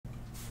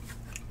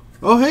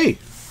Oh, hey,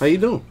 how you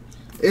doing?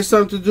 It's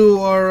time to do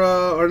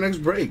our next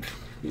break.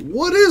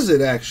 What is it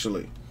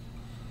actually?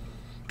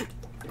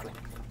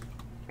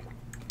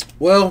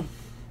 Well,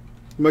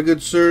 my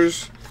good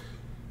sirs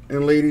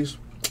and ladies,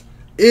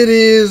 it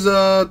is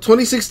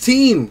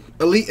 2016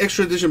 Elite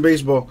Extra Edition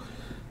Baseball,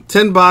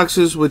 10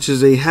 boxes, which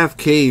is a half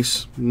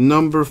case,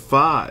 number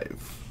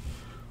 5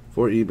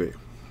 for eBay.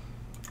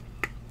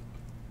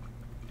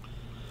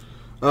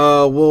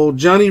 Well,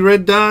 Johnny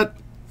Red Dot,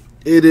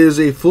 it is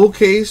a full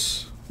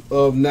case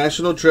of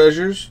National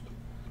Treasures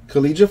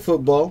Collegiate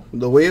Football.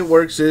 The way it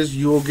works is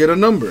you will get a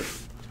number.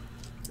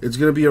 It's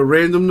going to be a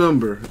random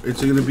number.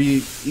 It's going to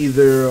be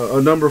either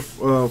a number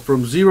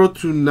from 0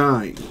 to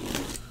 9.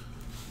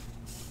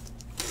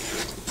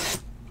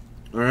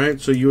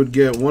 Alright, so you would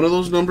get one of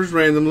those numbers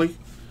randomly.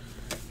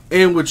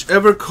 And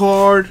whichever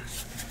card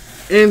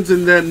ends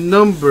in that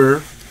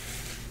number,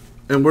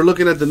 and we're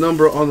looking at the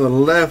number on the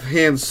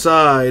left-hand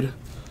side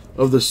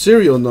of the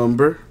serial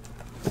number,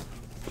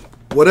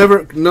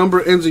 whatever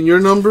number ends in your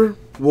number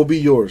will be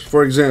yours.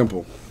 For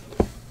example,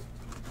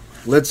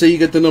 let's say you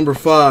get the number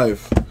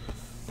 5.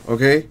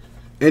 Okay?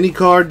 Any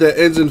card that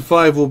ends in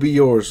 5 will be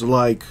yours.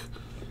 Like,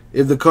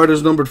 if the card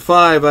is numbered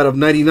 5 out of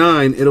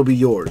 99, it'll be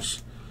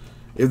yours.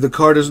 If the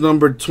card is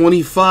numbered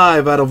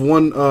 25 out of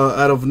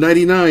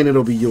 99,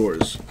 it'll be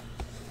yours.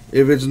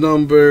 If it's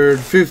numbered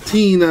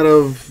 15 out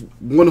of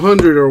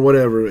 100 or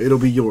whatever, it'll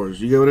be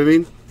yours. You get what I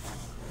mean?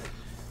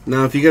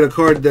 Now, if you get a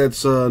card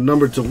that's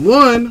numbered to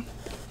 1,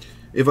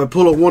 if I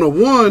pull a 1 of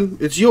 1,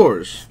 it's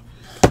yours.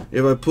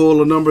 If I pull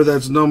a number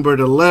that's numbered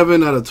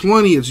 11 out of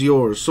 20, it's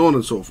yours, so on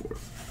and so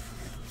forth.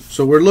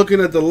 So we're looking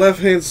at the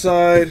left-hand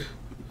side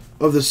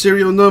of the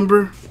serial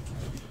number,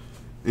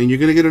 and you're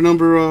going to get a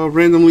number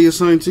randomly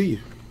assigned to you.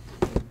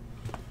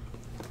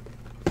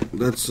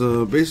 That's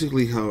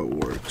basically how it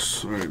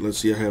works. All right, let's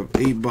see. I have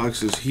 8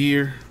 boxes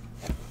here.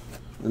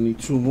 I need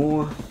 2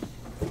 more.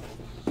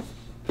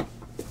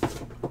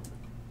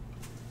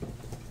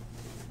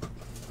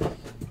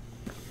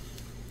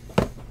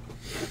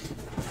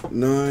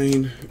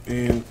 9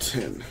 and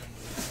 10.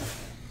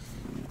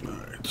 All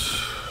right.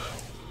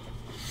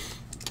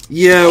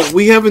 Yeah,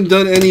 we haven't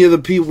done any of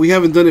the we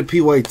haven't done it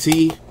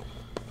PYT.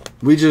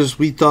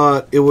 We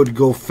thought it would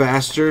go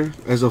faster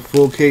as a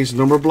full case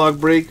number block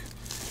break,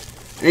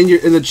 and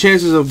the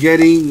chances of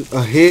getting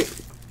a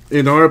hit,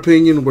 in our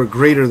opinion, were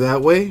greater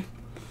that way,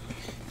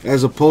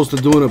 as opposed to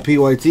doing a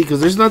PYT, because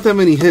there's not that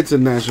many hits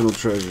in National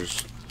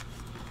Treasures.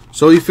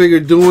 So we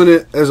figured doing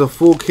it as a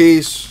full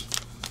case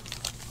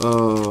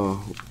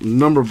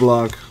number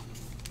block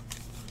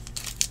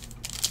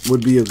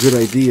would be a good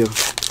idea.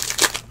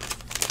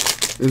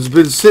 It's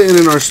been sitting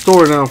in our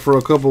store now for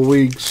a couple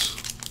weeks.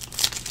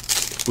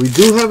 We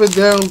do have it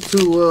down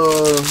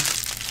to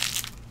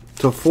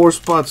 4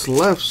 spots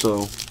left,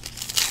 so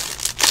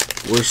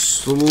we're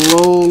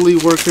slowly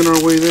working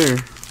our way there.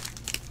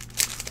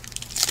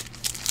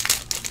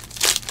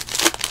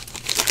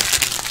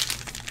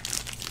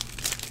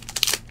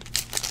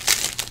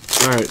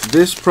 Alright,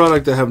 this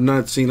product I have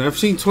not seen. I've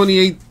seen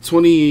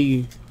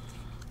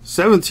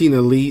 2017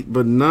 Elite,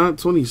 but not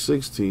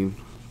 2016.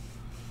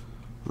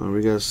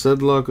 We got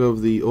Sedlock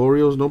of the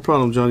Orioles. No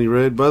problem, Johnny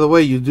Red. By the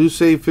way, you do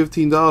save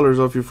 $15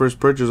 off your first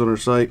purchase on our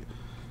site.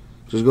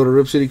 Just go to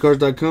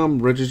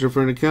ripcitycards.com, register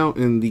for an account,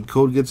 and the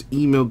code gets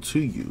emailed to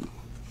you.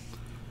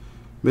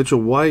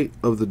 Mitchell White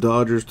of the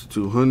Dodgers to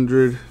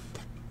 200.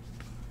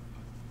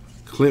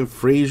 Clint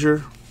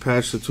Frazier,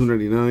 patch to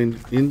 299,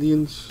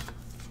 Indians.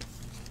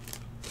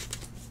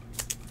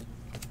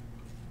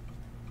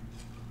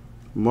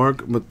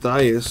 Mark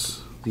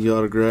Mathias, the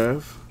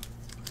autograph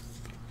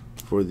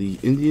for the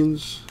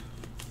Indians.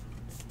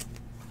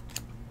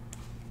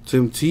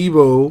 Tim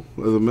Tebow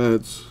of the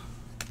Mets.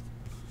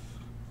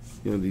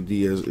 Yandy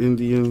Diaz,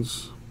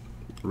 Indians.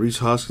 Reese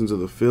Hoskins of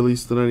the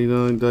Phillies, to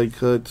 99, die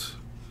cut.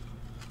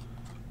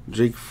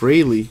 Jake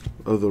Fraley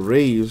of the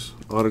Rays,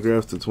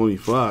 autograph to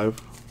 25.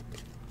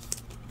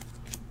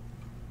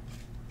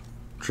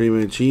 Trey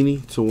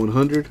Mancini to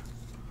 100,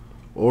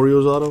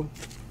 Orioles auto.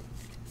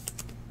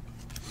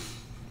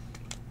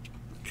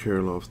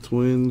 Kirilloff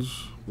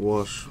Twins,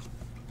 wash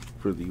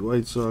for the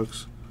White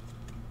Sox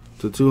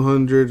to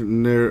 200.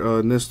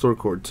 Nestor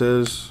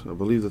Cortez, I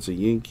believe that's a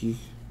Yankee.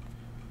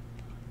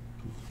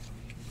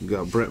 We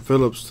got Brett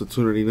Phillips to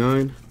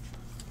 299,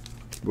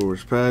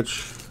 Brewers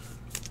patch.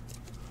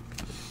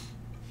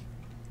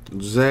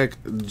 Zach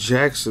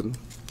Jackson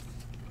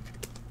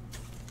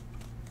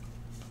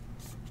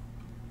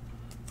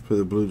for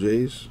the Blue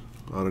Jays,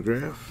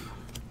 autograph.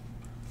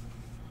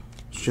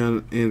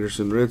 John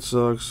Anderson, Red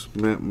Sox.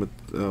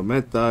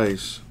 Matt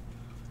Dice,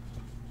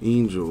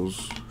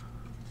 Angels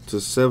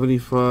to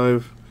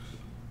 75.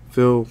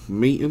 Phil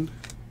Maton,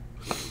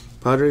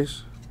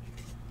 Padres.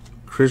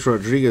 Chris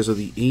Rodriguez of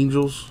the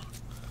Angels,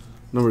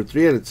 number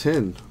 3 out of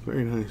 10.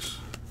 Very nice.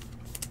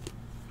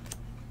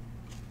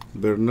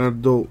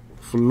 Bernardo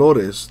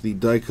Flores, the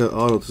die cut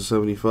auto to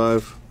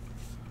 75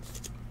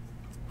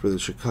 for the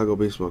Chicago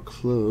Baseball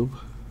Club.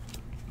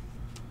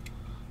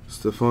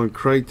 Stephon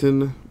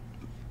Crichton,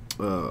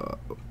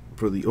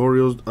 for the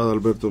Orioles,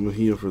 Adalberto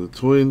Mejia for the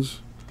Twins,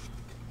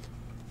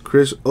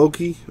 Chris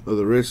Oakey of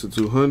the Reds to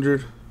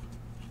 200,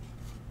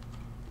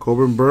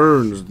 Corbin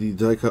Burns, the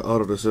die-cut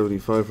auto to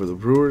 75 for the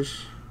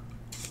Brewers,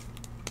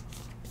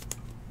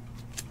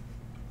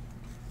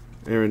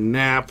 Aaron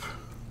Knapp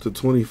to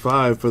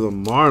 25 for the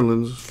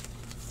Marlins.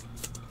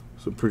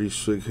 It's a pretty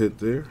sick hit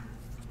there.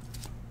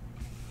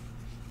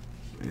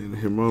 And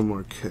Germán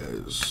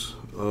Marquez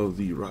of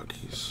the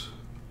Rockies.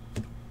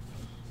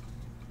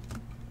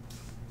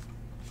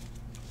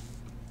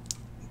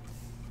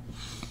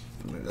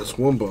 Right, that's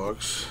one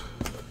box.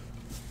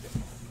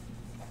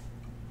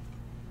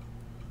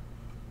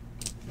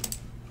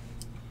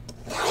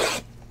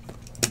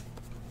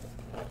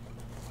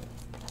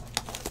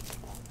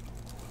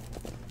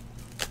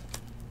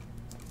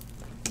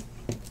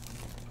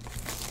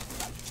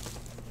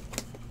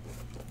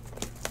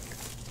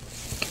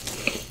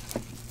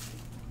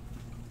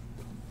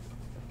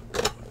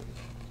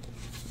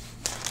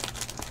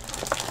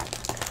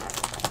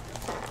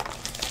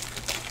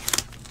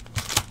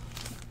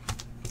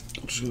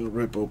 Just gonna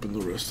rip open the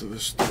rest of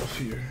this stuff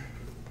here,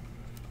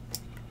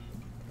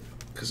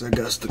 cause I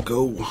got to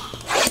go.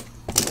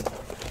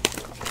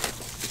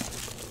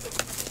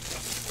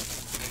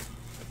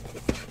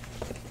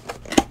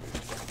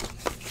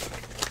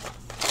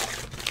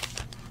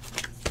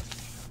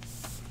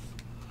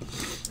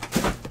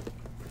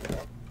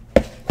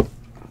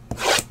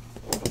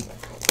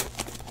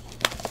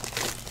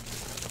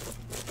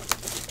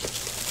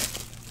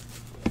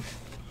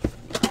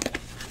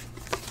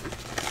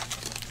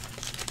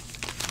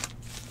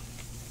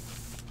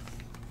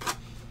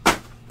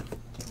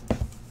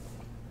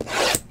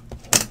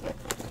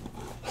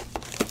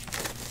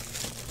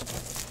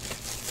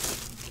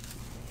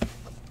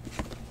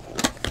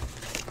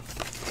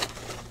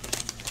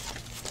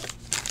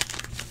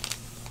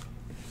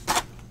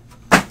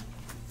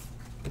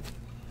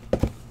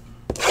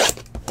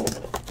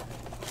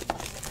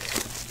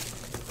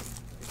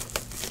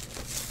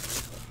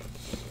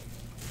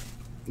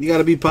 You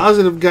gotta be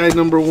positive, guy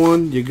number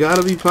one. You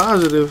gotta be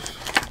positive.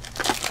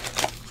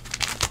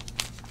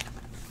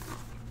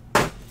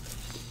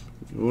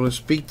 You wanna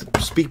speak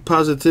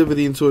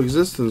positivity into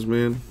existence,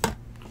 man.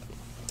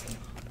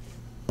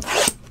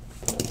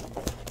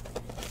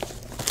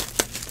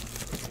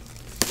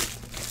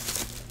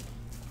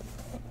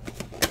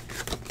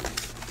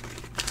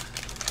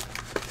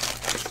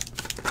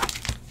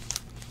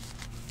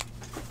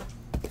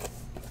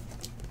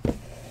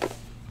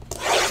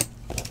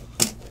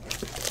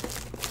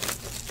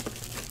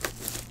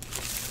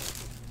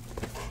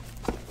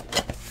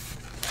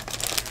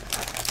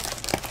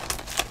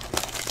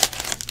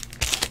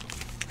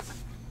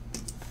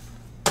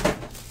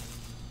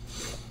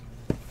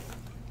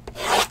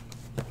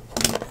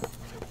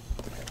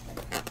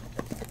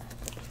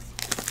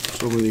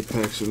 So many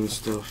packs in this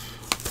stuff.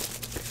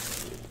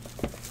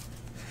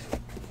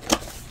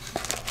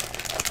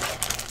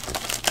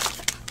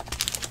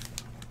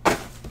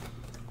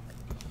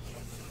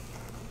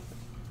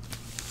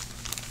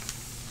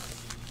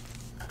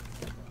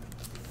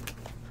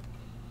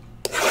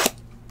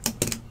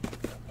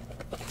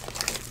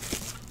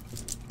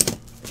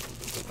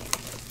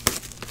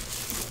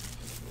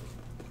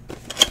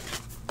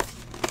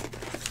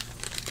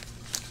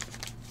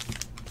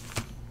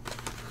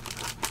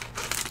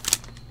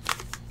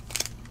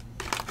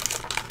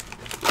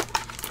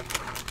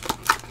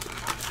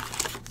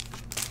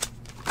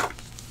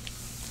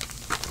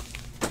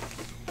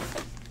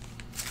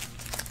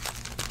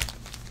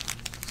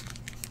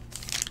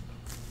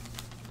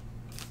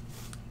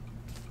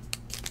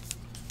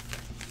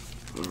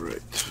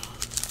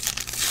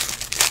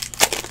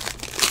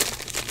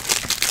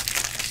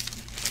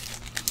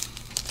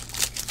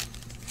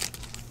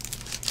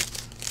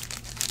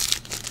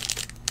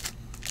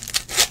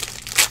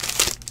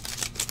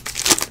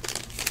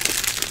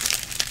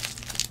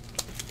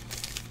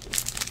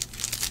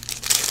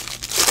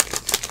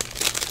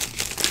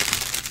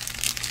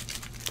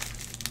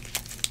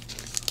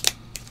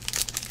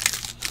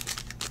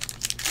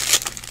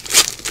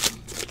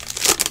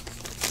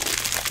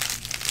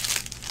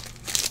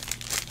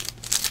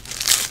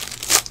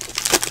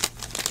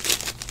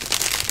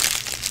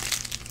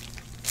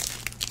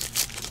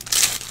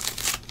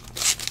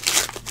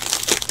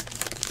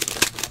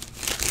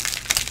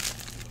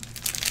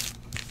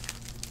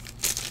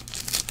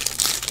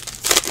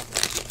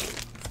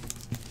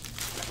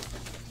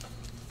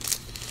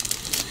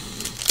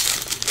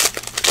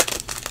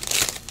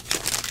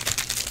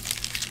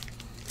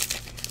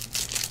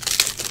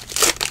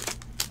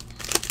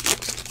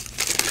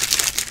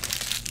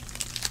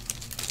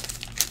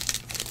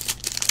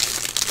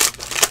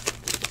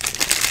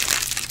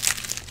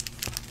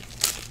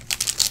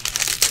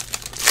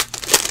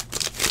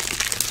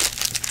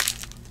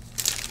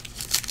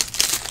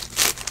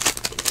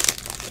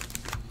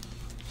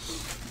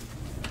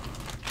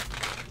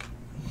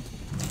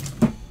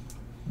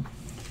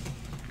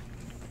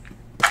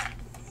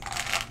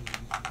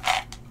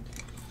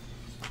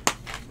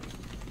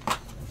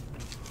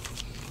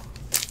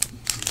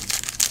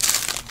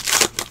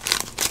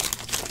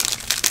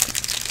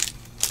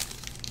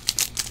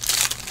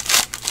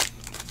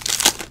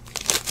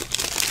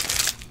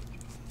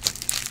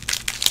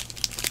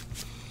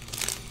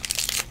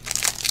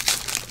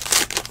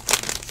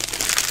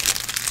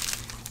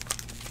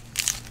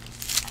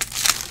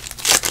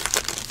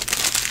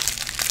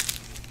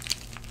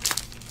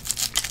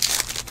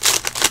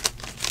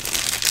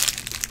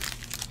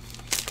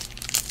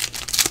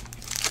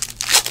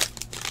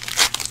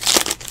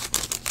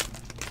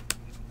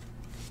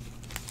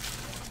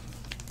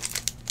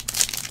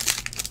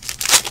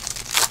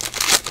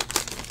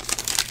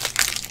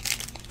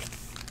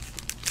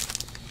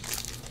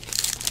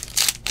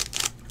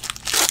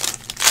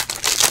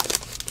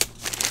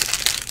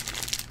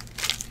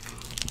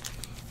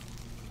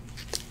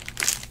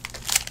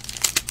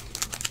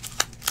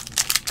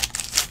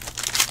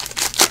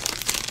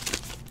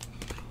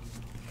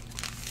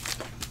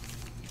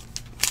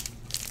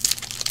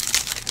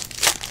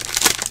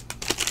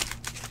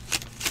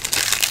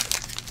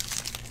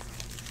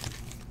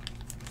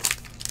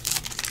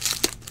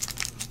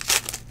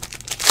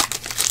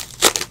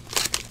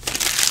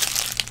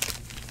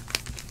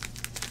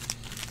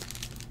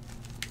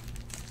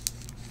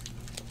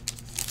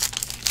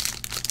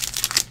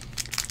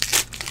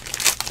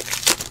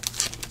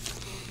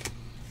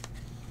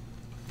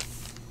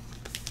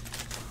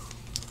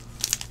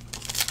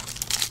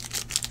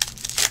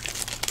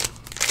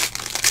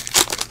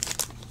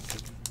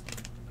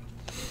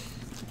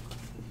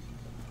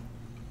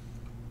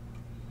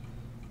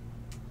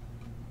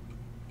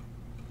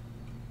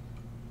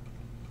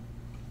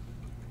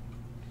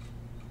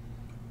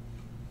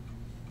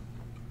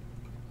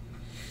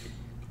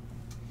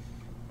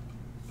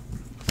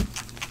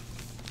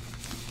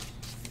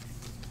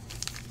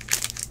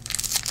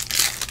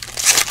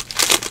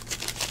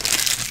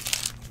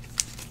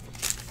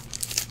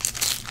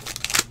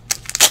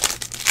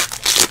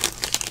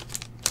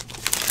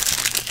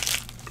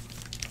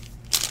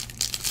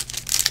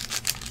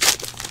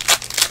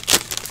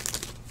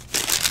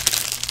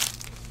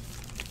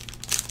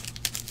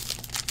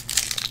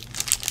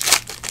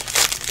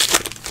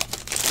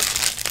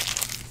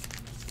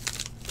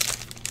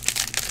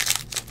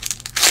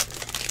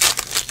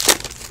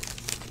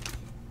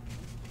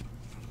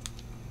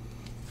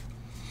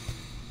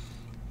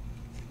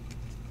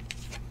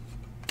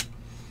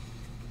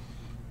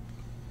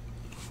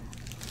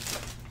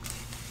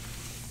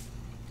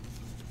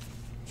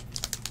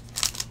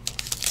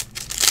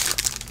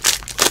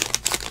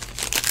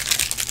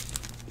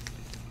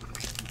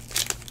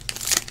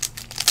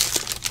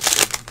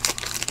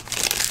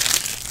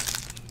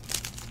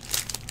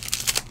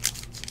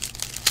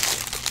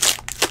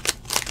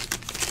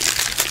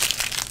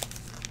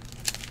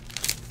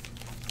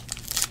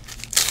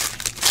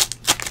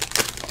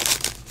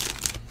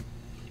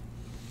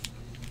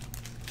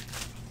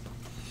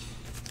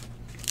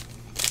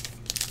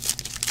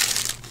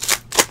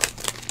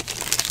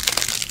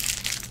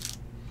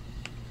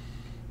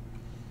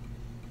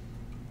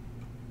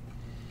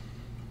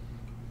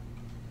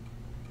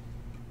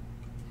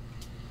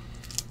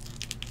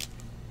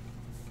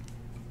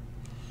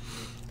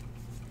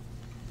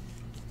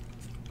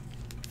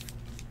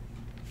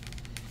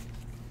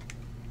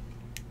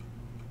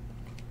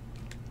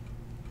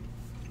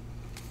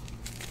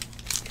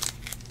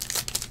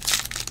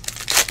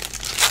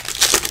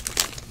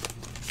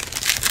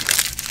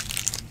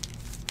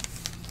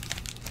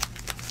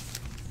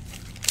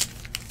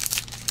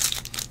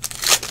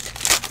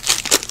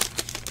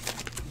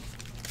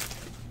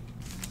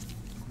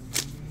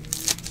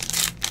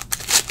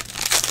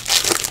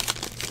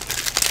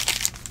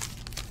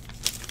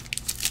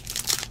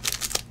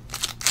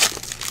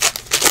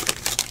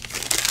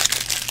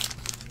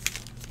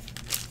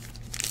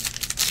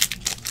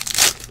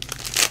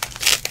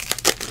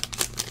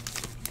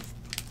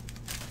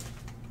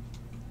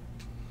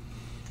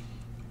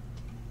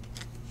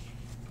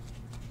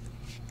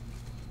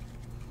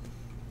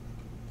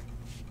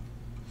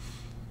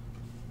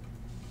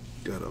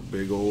 Got a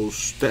big old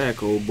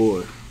stack, oh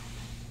boy.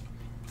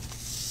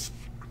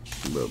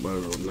 But might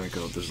as well knock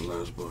out this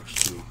last box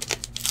too.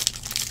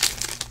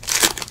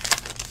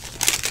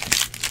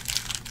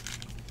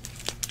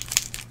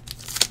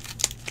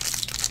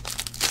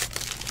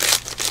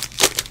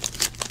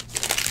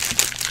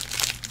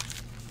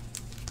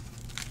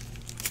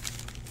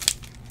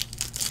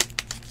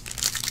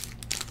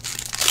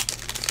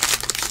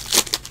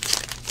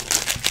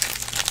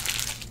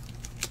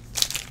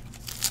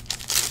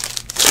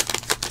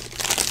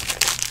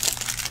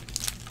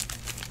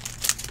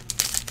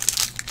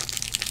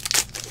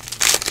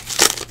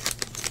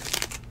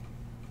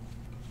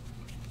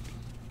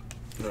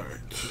 Alright.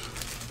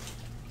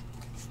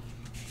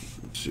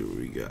 Let's see what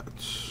we got.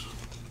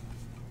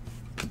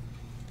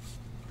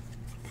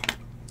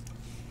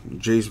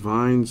 Jace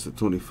Vines, the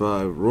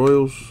 25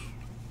 Royals.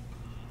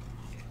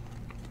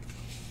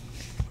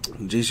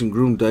 Jason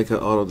Groom, die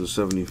cut auto, the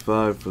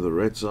 75 for the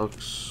Red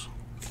Sox.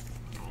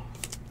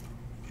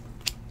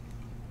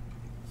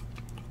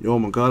 Yo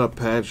Magata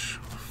patch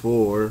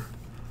for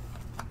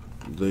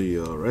the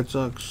Red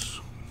Sox.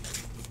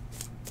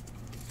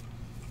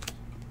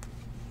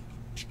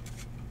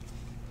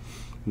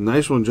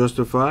 Nice one,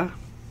 Justify.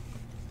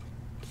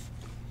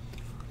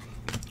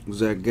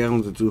 Zach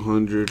Gallons at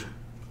 200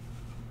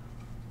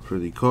 for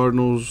the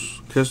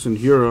Cardinals. Keston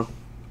Hiura,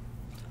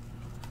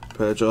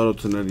 patch auto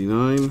to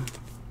 99.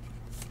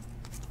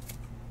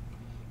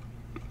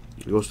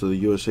 Goes to the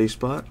USA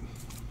spot.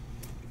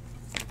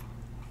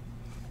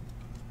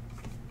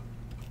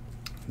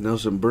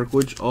 Nelson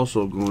Berkwich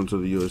also going to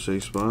the USA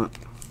spot.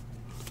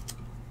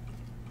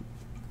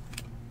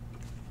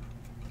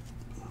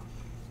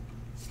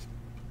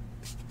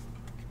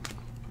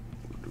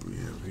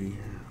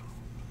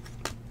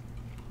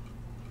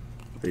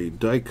 A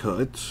die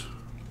cut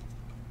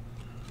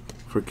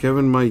for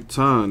Kevin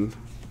Maitan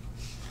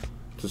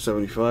to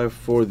 75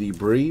 for the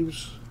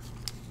Braves.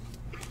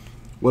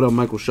 What up,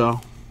 Michael Shaw?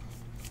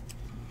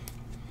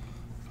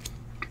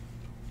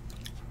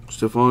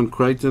 Stephon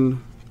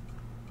Crichton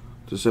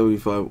to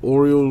 75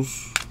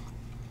 Orioles.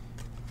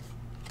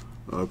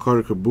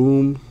 Carter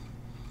Kaboom,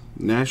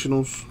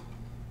 Nationals.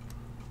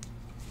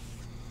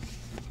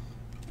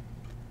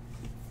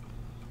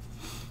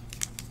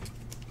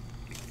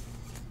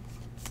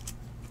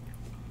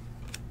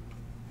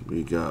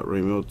 We got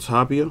Raymond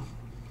Tapia of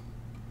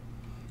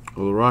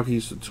the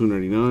Rockies to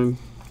 299.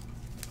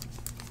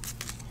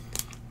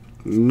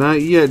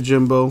 Not yet,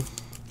 Jimbo.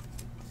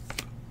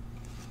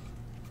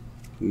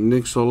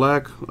 Nick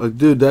Solak.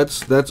 Dude,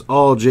 that's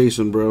all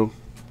Jason, bro.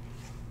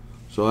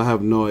 So I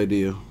have no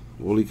idea.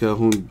 Wally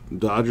Calhoun,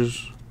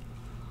 Dodgers.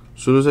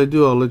 As soon as I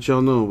do, I'll let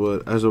y'all know.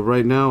 But as of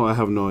right now, I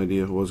have no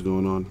idea what's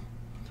going on.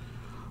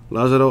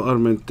 Lázaro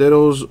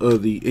Armenteros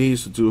of the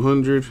A's to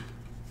 200.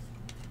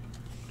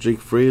 Jake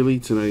Fraley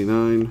to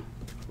 99.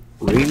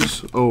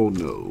 Rays? Oh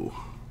no.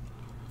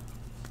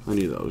 I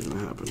knew that was going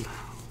to happen.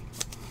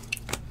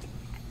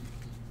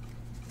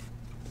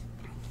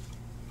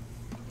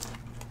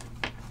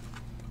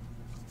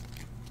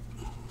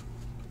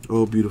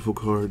 Oh, beautiful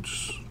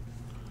cards.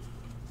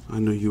 I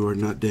know you are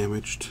not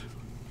damaged,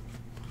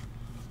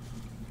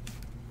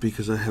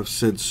 because I have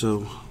said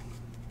so.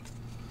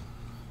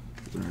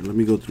 Alright, let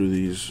me go through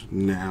these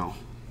now.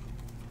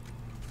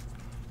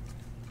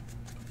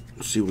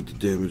 See what the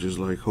damage is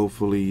like.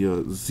 Hopefully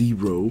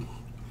 0.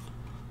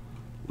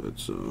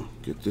 Let's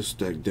get this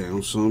stack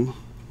down some.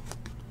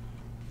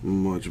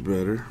 Much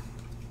better.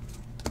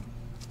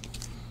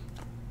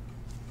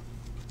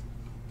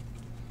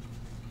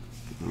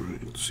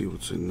 Alright, let's see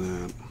what's in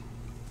that.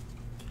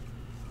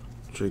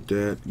 Check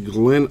that.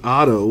 Glenn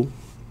Otto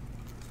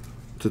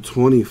to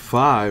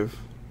 25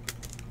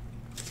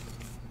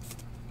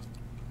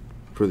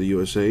 for the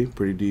USA.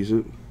 Pretty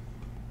decent.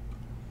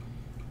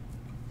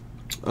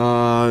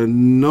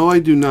 No, I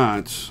do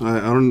not. I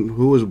don't.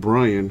 Who is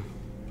Brian?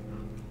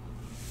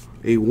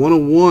 A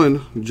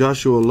 101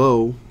 Joshua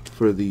Lowe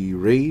for the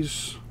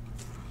Rays.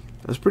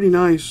 That's pretty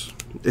nice.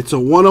 It's a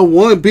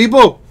 101,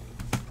 people.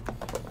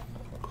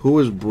 Who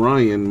is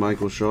Brian?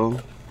 Michael Shaw.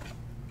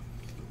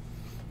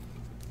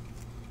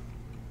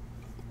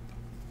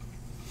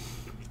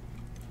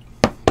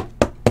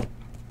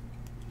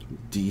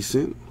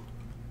 Decent.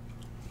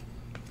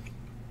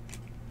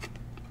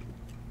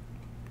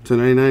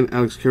 299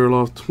 Alex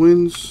Kirilloff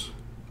Twins.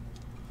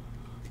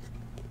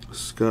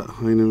 Scott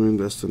Heineman,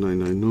 that's the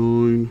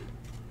 999.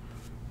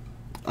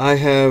 I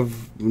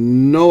have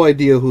no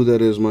idea who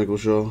that is, Michael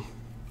Shaw.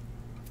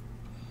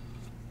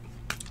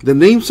 The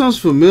name sounds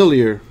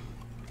familiar.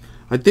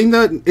 I think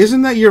that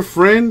isn't that your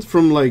friend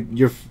from like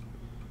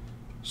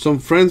some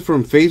friend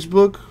from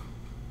Facebook.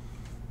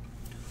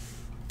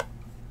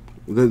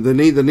 The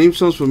name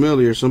sounds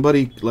familiar.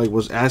 Somebody like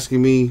was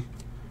asking me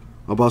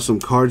about some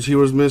cards he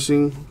was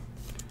missing,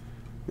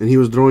 and he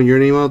was throwing your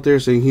name out there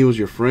saying he was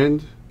your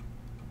friend.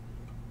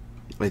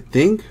 I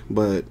think,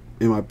 but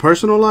in my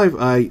personal life,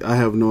 I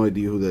have no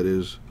idea who that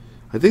is.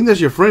 I think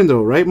that's your friend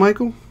though, right,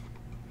 Michael?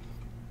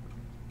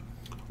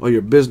 Or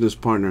your business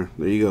partner.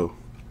 There you go.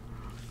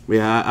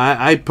 Yeah,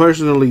 I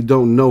personally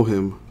don't know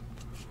him.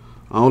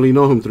 I only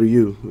know him through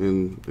you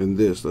and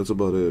this. That's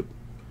about it.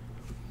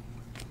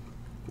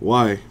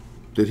 Why?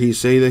 Did he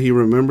say that he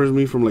remembers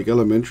me from like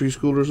elementary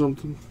school or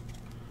something?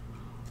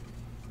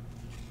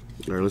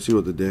 Alright, let's see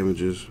what the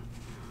damage is.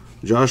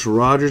 Josh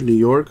Rogers, New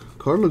York.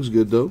 Card looks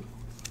good though.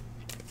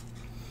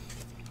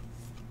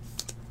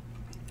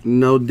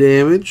 No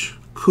damage.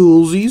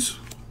 Coolsies.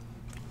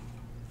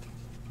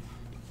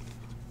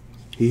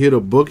 He hit a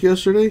book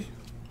yesterday.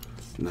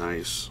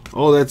 Nice.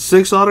 Oh, that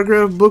 6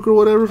 autograph book or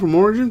whatever from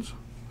Origins.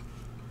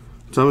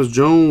 Thomas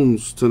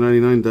Jones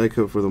 /99 die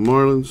cut for the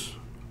Marlins.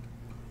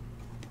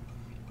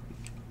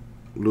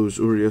 Luis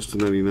Urias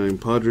 /99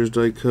 Padres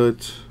die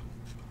cut.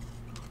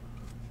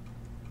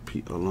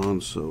 Pete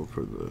Alonso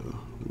for the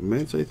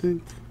Mets, I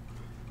think.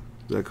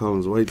 Zach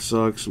Collins White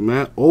Sox.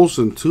 Matt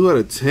Olson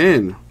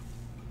 2/10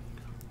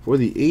 for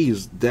the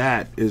A's.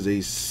 That is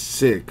a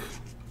sick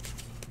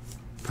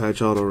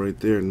patch auto right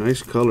there.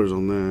 Nice colors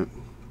on that.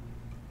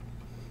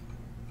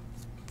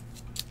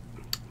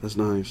 That's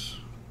nice.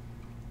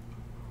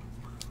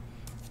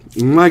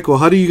 Michael,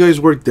 how do you guys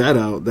work that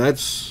out? I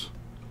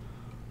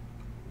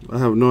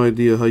have no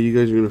idea how you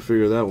guys are going to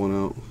figure that one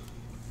out.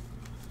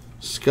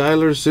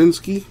 Skylar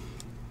Sinsky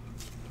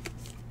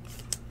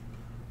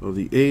of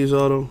the A's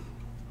auto.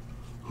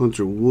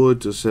 Hunter Wood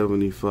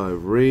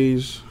 /75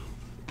 Rays.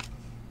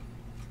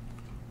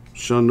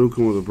 Sean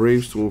Newcomb of the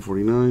Braves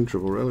 /149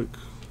 triple relic.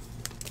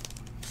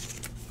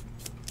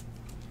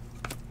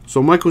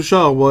 So Michael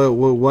Shaw,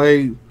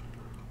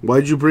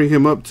 why'd you bring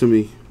him up to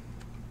me?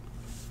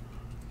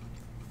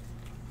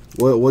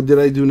 What did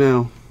I do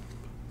now?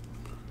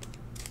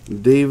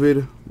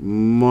 David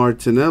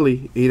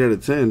Martinelli,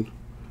 8/10.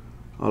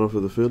 Auto for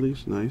the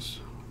Phillies. Nice.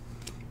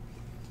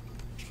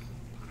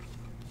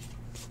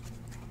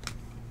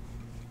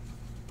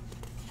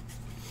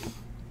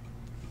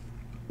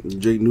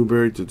 Jake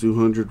Newberry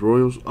 /200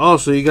 Royals. Oh,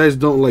 so you guys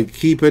don't like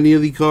keep any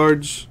of the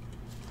cards?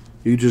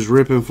 You just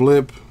rip and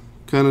flip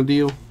kind of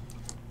deal?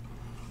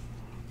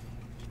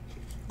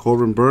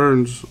 Corbin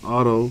Burns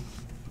auto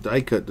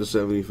die cut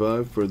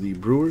 /75 for the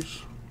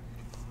Brewers.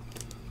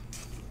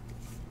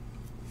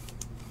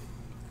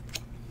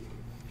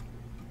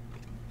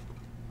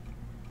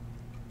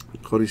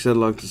 Cody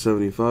Sedlock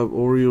 /75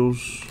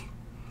 Orioles.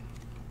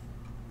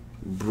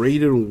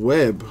 Braden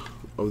Webb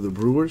of the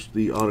Brewers,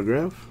 the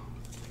autograph.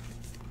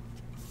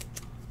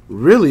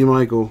 Really,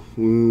 Michael?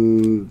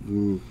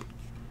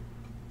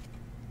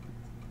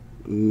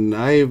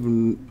 I've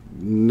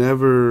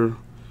never.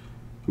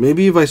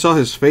 Maybe if I saw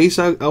his face,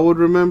 I would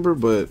remember,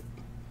 but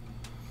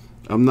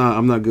I'm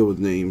not good with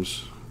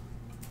names.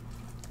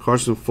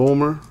 Carson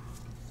Fulmer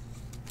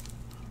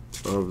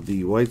of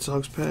the White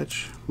Sox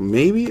patch.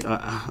 Maybe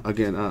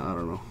again, I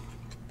don't know.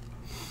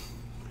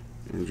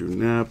 Andrew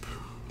Knapp.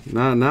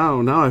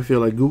 Now I feel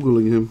like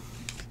Googling him.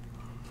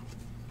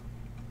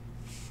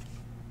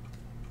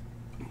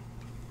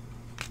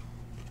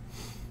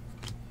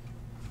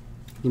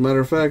 As a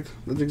matter of fact,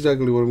 that's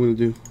exactly what I'm going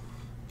to do.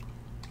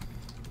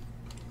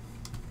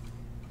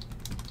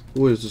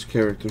 Who is this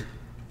character?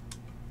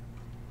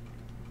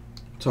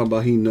 Talking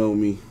about he know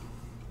me.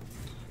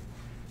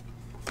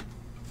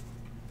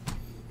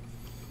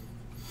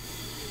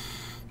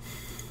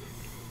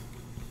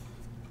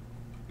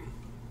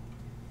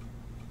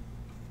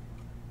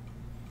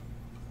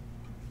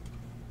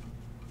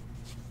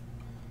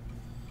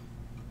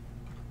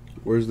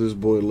 Where's this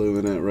boy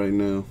living at right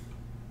now?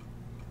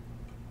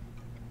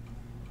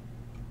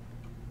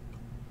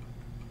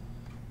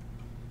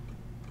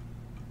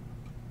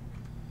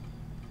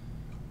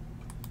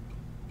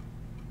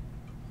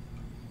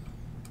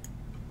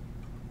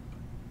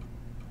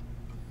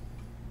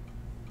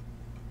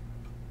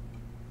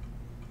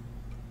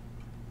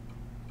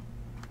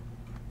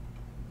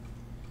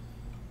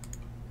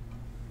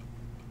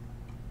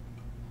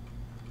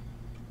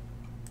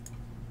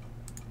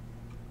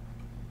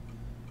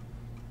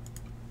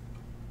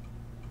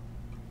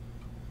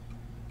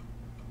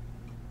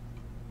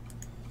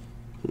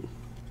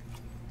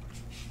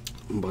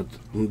 But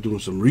I'm doing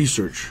some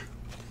research.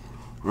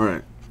 All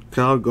right,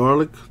 Kyle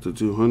Garlick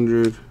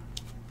 /200.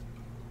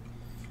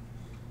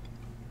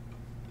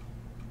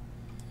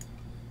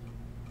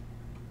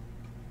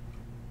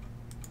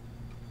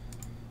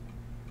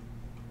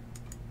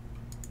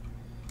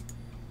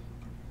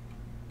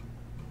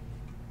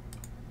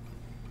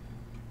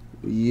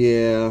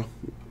 Yeah,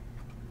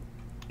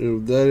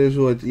 if that is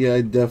what. Yeah,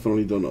 I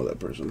definitely don't know that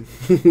person.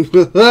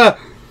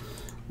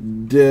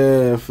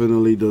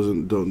 Definitely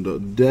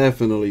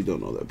definitely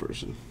don't know that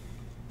person.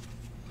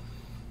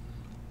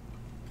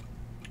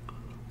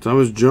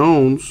 Thomas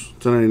Jones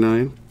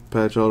 /99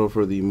 patch auto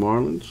for the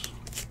Marlins.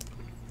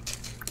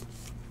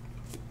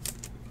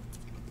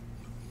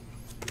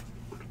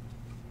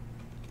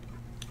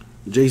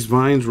 Jace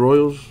Vines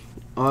Royals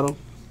auto.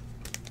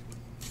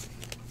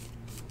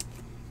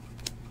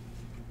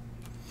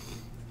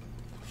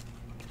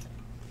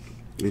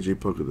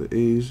 AJ Puck of the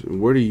A's. And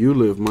where do you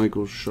live,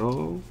 Michael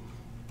Shaw?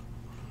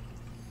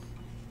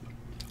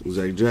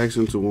 Zach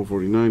Jackson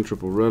 /149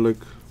 triple relic.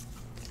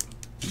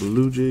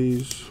 Blue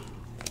Jays.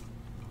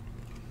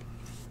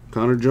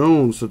 Connor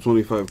Jones to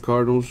 25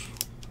 Cardinals.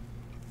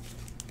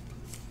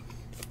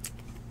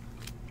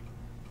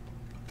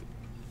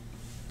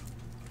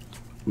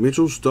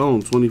 Mitchell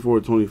Stone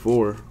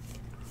 24/24.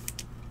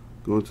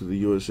 Going to the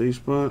USA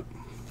spot.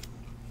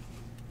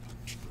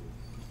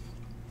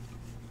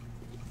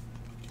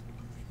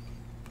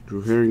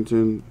 Drew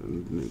Harrington,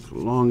 Nick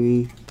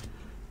Longy,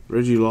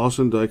 Reggie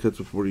Lawson, die cut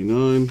to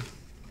 49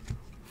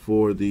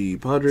 for the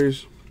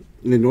Padres.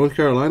 In North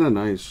Carolina,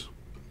 nice.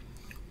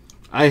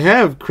 I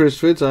have Chris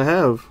Fitz, I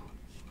have.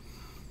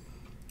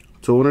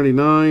 To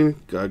 199,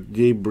 got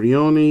Gabe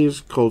Briones,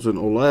 Colton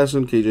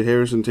Olason, KJ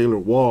Harrison, Taylor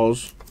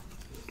Walls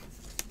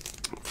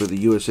for the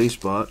USA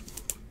spot.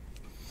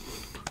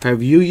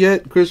 Have you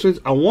yet, Chris Fitz?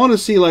 I want to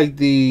see like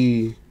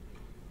the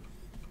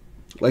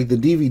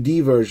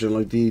DVD version,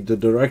 like the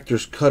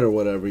director's cut or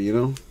whatever, you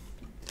know?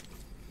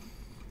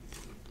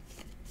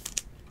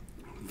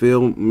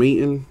 Phil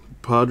Maton,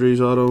 Padres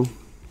auto.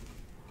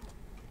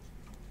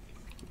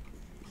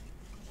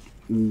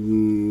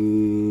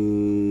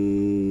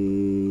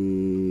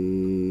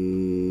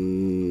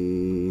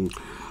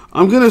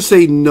 I'm going to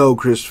say no,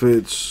 Chris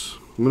Fitz.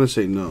 I'm going to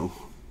say no.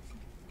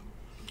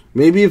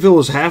 Maybe if it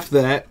was half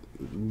that,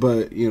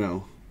 but, you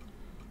know,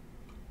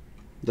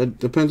 that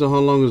depends on how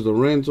long is the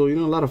rental. You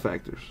know, a lot of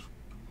factors.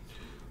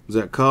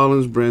 Zach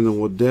Collins, Brandon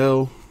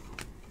Waddell.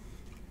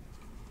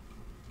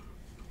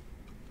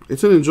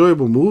 It's an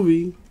enjoyable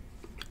movie.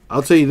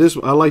 I'll tell you this.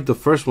 I like the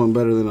first one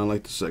better than I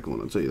like the second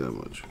one. I'll tell you that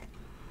much.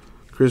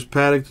 Chris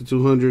Paddock to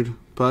 200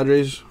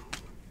 Padres.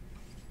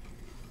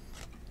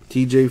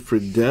 TJ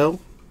Friedel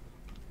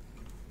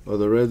of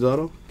the Reds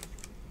auto.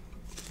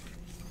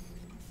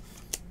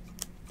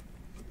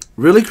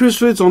 Really, Chris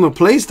Fitz, on the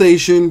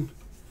PlayStation,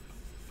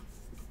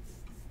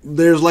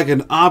 there's like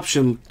an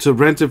option to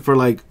rent it for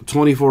like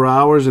 24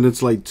 hours and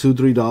it's like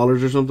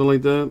 $2-3 or something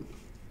like that.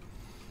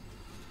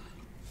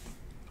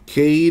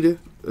 Cade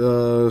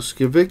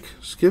Skivicki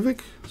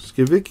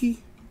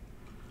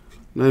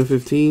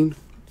 915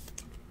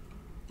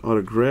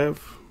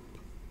 autograph.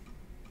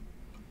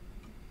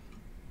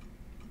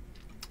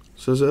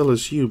 Says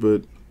LSU,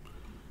 but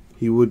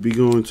he would be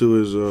going to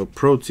his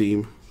pro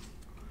team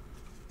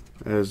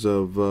as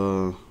of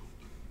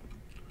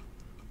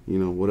you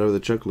know, whatever the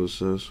checklist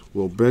says.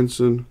 Will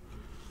Benson,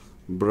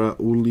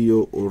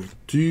 Braulio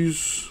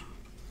Ortiz,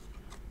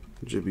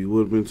 JB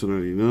Woodman to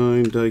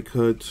 99, die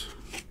cut.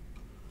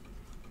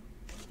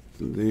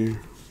 There.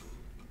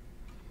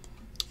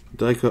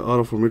 Die cut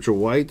auto for Mitchell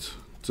White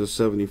to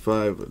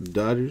 75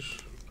 Dodgers.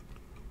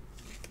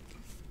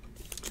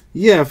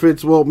 Yeah,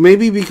 Fitz, well,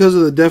 maybe because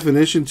of the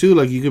definition too,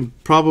 like you can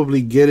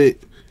probably get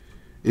it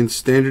in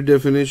standard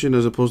definition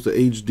as opposed to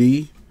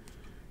HD,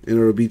 and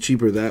it'll be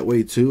cheaper that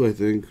way too, I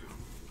think.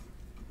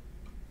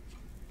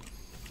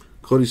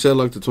 Cody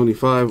Sedlock to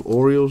 25,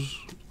 Orioles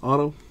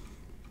auto.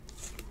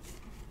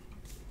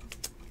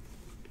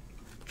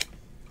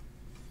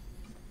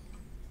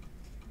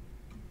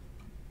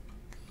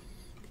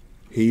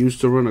 He used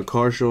to run a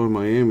car show in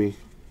Miami.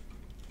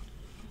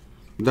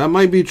 That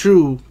might be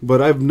true,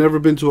 but I've never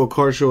been to a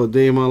car show a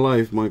day in my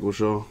life, Michael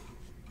Shaw.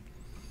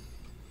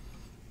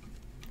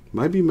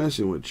 Might be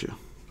messing with you.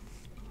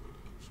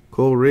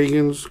 Cole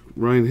Reagans,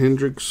 Ryan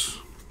Hendricks,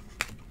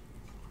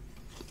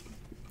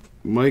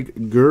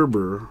 Mike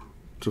Gerber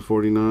to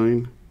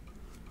 49.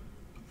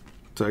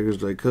 Tigers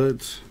die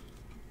cuts.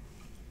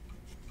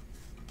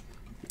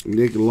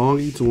 Nick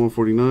Longy to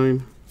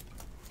 149.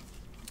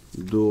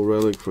 Dual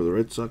relic for the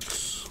Red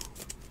Sox.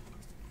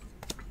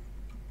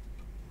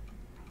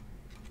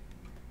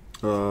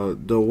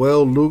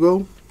 Dowell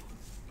Lugo,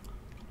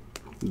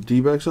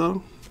 D-backs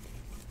auto.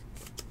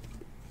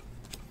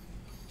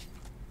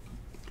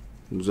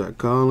 Zach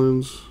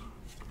Collins,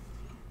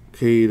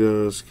 Cade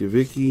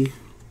Skivicki,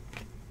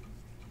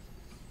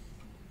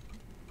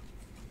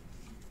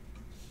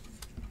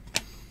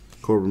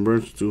 Corbin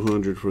Burns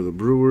 200 for the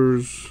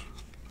Brewers.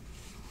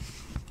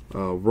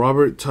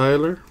 Robert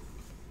Tyler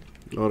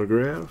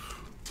autograph.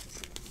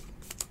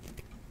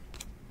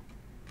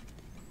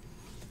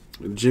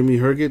 Jimmy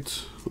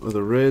Herget of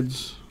the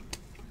Reds.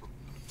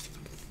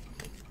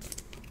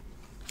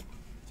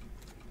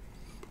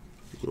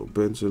 Will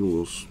Benson,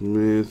 Will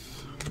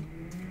Smith,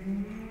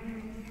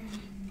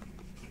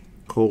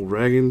 Cole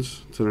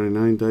Ragans,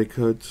 299 die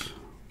cuts.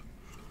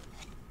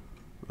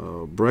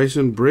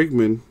 Bryson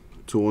Brigman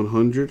to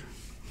 100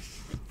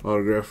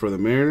 autograph for the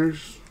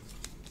Mariners.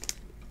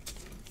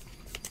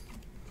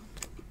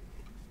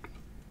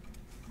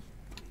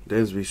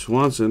 Dansby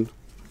Swanson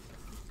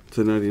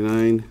to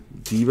 99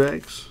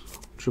 D-backs,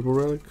 triple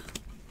relic.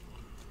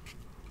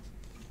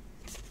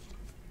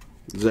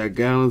 Zach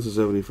Gallen to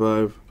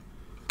 75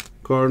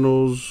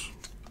 Cardinals.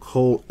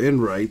 Cole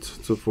Enright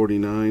to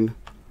 49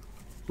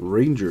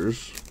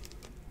 Rangers.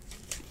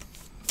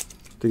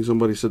 I think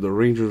somebody said the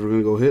Rangers were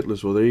going to go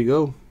hitless. Well, there you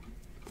go.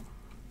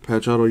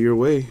 Patch auto your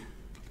way.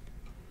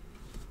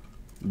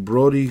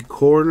 Brody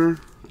Corner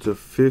to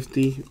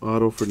 50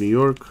 auto for New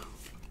York.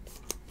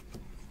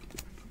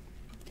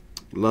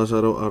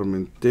 Lázaro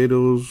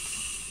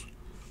Armenteros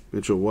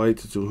Mitchell White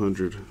to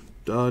 200,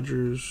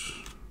 Dodgers.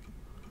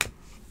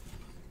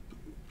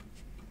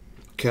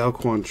 Cal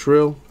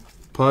Quantrill,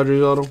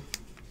 Padres auto.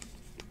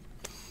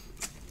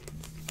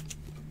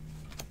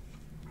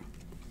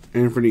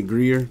 Anthony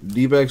Greer,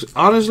 D-backs.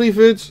 Honestly,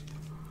 Fitz,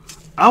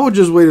 I would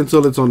just wait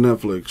until it's on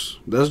Netflix.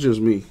 That's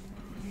just me.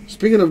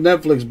 Speaking of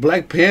Netflix,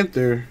 Black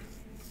Panther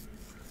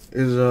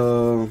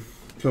is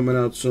coming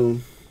out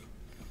soon.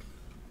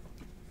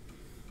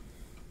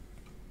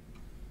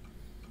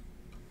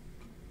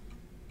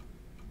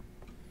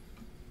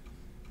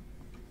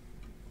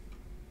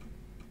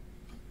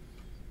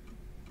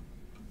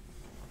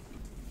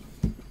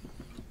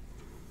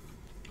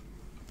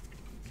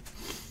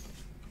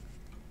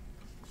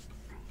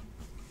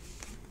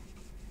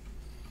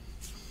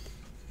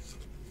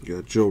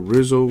 Got Joe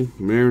Rizzo,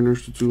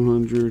 Mariners to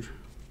 200.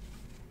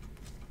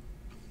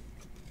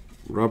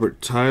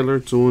 Robert Tyler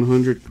to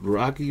 100,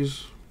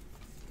 Rockies.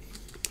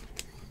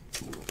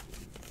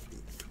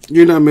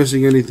 You're not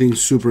missing anything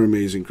super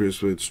amazing, Chris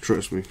Fitz.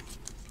 Trust me.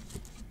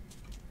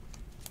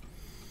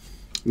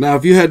 Now,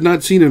 if you had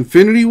not seen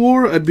Infinity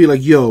War, I'd be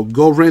like, yo,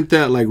 go rent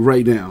that like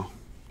right now.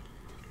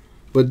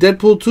 But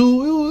Deadpool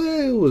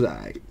 2, it was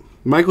alright.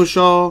 Michael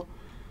Shaw,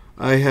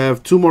 I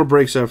have 2 more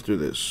breaks after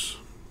this.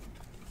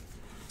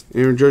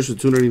 Aaron Judge to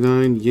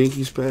 299,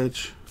 Yankees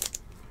patch.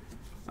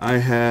 I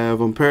have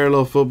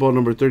Unparalleled Football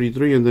number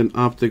 33 and then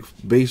Optic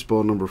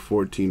Baseball number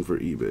 14 for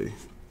eBay.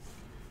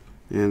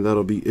 And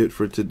that'll be it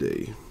for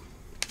today.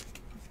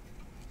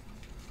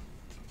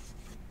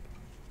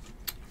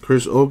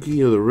 Chris Oakey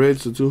of the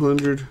Reds to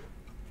 200.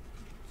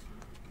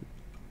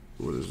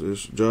 What is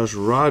this? Josh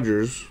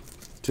Rogers,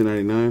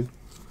 299.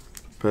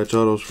 Patch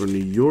autos for New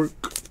York.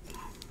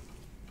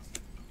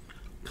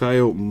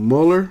 Kyle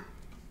Muller,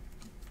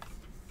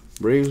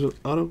 Braves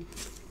auto.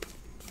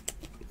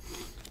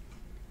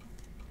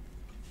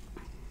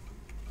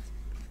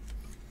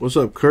 What's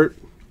up, Kurt?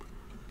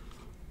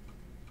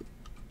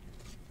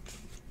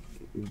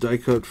 Die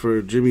cut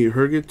for Jimmy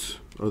Herget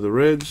of the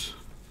Reds.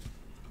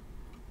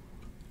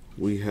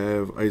 We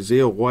have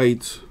Isaiah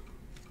White,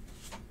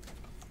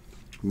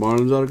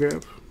 Marlins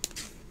autograph.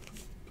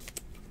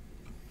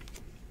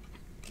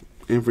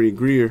 Anthony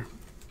Greer,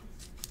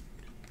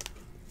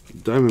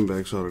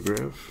 Diamondbacks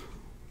autograph.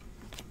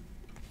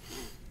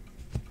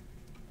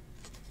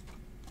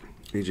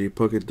 AJ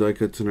Puckett, die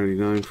cut to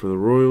 99 for the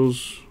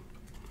Royals.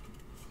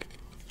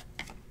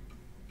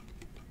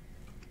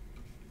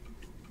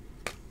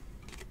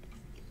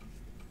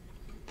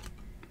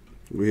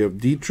 We have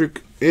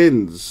Dietrich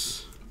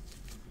Enns,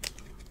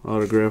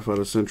 autograph out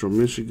of Central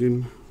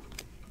Michigan.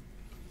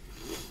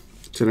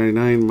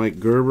 299, Mike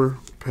Gerber,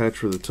 patch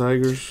for the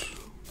Tigers.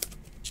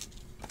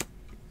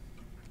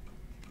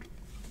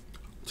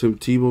 Tim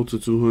Tebow to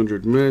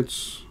 200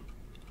 Mets.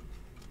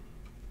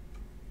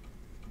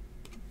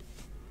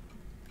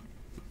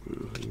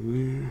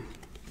 There.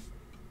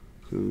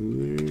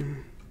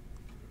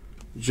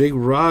 Jake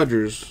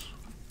Rogers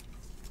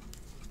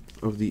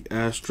of the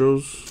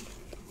Astros,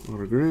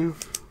 autograph.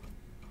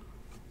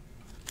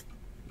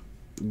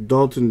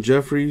 Dalton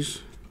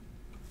Jeffries,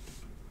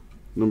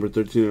 number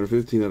 13 out of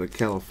 15 out of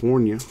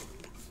California.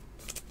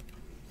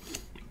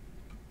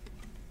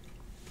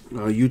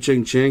 Yu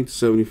Cheng Chang to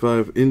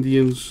 75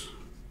 Indians.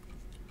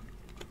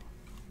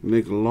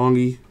 Nick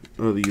Longy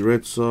of the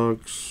Red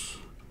Sox.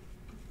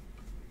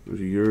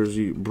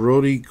 Jersey.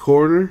 Brody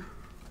Corner,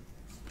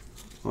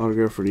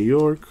 autograph for New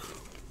York.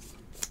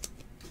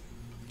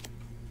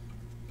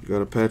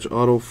 Got a patch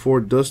auto for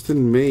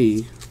Dustin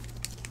May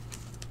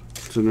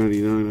to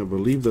 99. I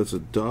believe that's a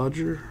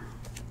Dodger.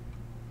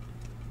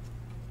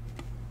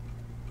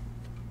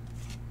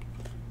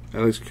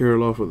 Alex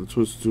Kirilloff of the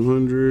Twins to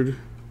 200.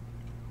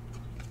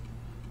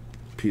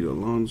 Pete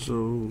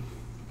Alonso.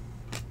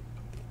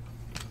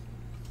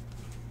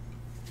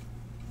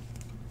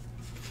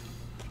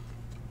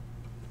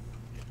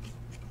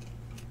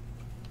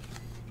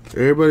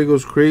 Everybody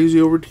goes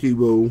crazy over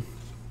Tebow.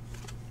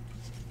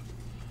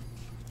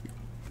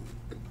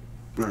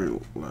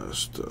 Alright,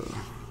 last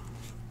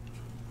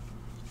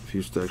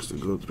few stacks to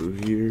go through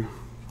here.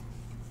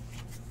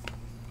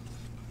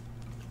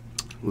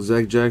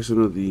 Zach Jackson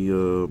of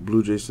the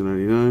Blue Jays to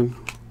 99.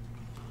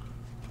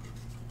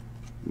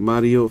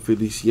 Mario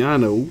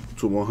Feliciano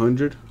to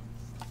 100.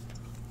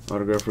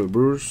 Autograph for the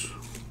Brewers.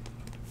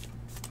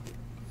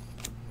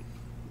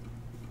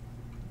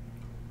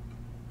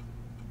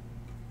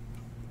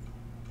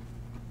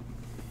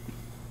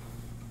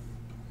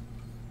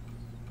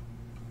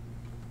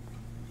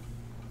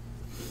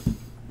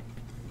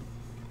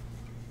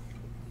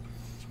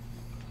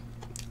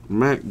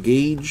 Matt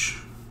Gage,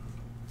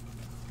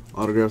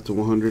 autograph to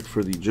 100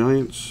 for the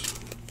Giants.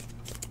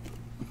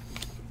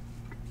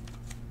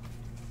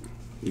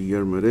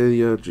 Guillermo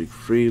Heredia, Jake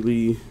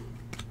Fraley.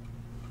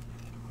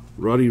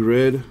 Roddy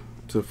Red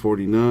to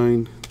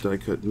 49, die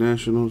cut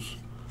Nationals.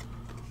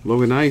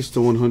 Logan Ice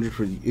to 100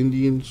 for the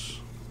Indians.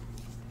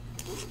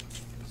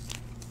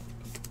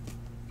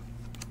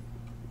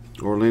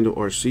 Orlando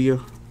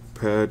Arcia,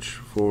 patch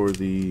for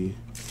the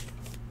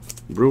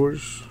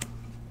Brewers.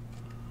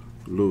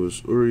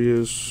 Luis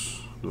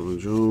Urias, Nolan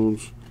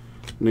Jones,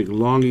 Nick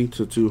Longy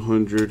to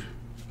 200.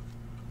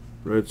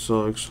 Red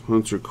Sox,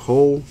 Hunter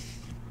Cole,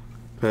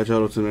 patch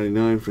auto to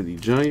 99 for the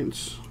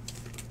Giants.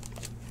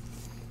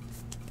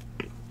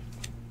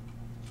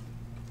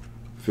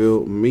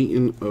 Phil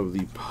Maton of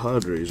the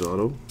Padres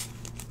auto.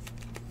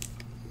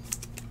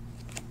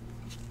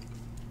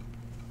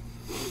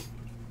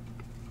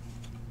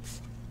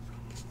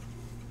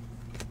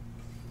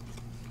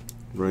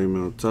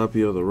 Raymond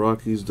Tapia, the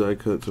Rockies, die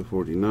cut to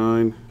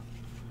 49.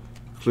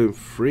 Clint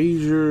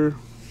Frazier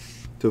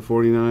to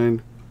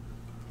 49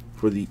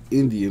 for the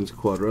Indians,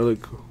 quad relic.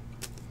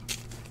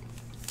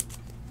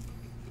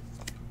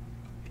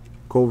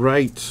 Cole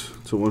Wright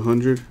to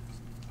 100.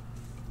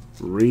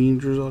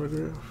 Rangers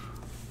autograph.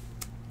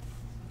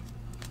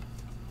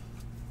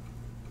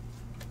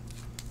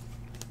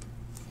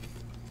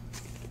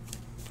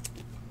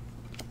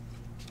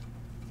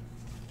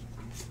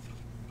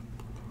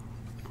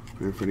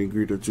 Anthony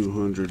Greta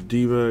 200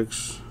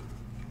 D-backs.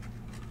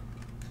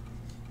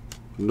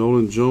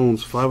 Nolan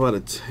Jones 5 out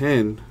of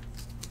 10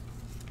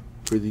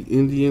 for the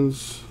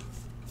Indians.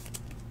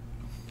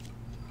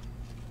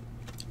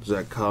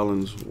 Zach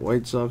Collins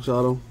White Sox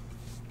auto.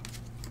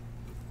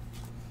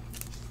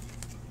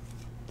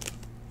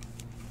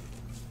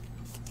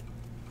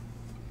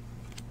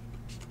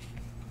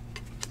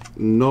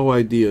 No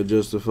idea,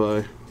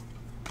 Justify.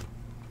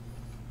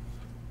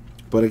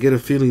 But I get a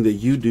feeling that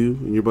you do,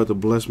 and you're about to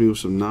bless me with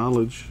some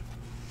knowledge.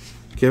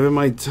 Kevin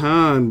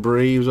Maitan,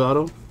 Braves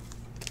auto.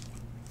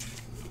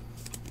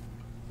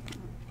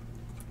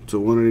 To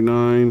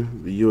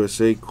 189, the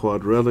USA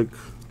quad relic.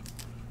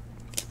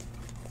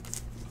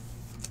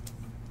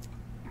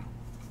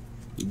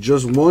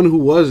 Just one, who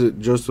was it,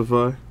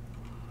 Justify?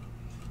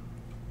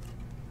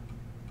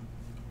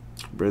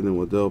 Brandon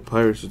Waddell,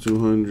 Pirates to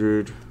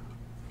 200.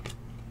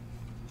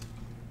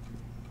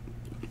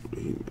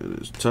 And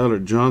it's Tyler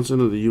Johnson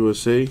of the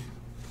USA.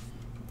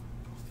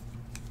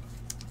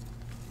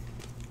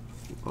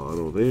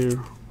 Auto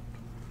there.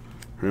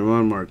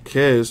 Herman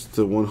Marquez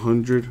to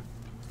 100.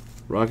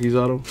 Rockies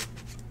auto.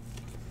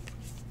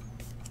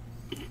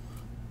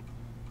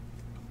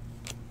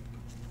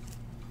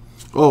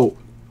 Oh,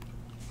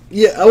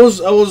 yeah,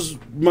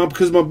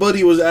 because my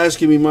buddy was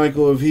asking me,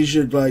 Michael, if he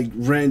should like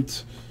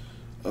rent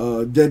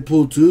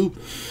Deadpool 2.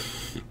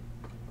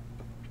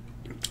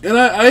 And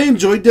I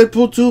enjoyed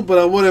Deadpool 2, but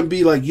I wouldn't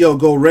be like, yo,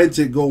 go rent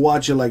it, go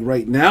watch it like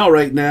right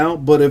now.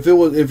 But if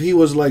he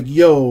was like,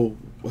 yo,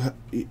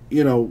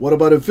 you know, what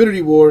about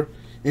Infinity War?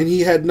 And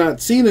he had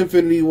not seen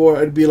Infinity War,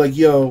 I'd be like,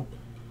 yo,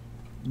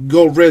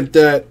 go rent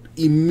that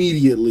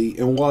immediately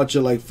and watch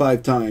it like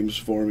 5 times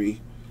for me.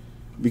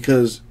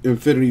 Because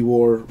Infinity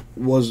War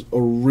was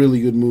a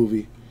really good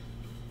movie.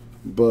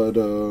 But,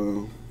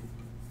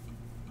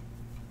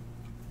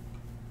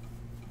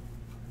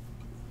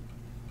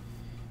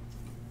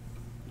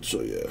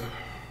 so yeah.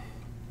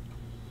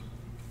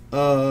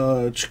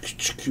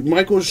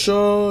 Michael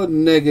Shaw,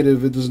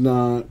 negative. It does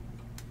not.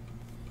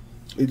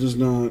 It does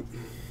not.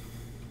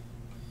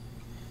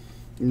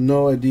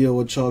 No idea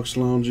what Chalk's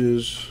Lounge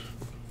is.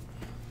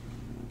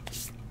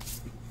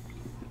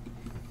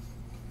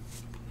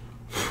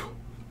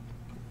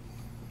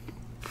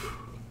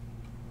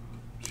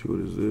 See, what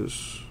is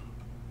this?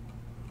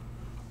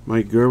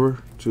 Mike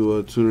Gerber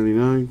to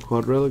 299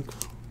 quad relic.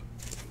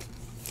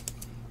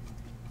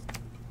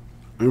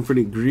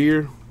 Anthony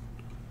Greer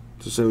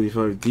to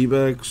 75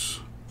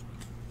 D-backs.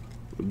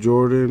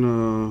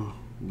 Jordan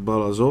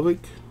Balazovic.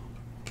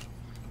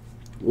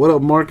 What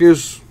up,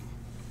 Marcus?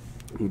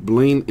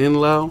 Blaine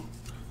Enlow,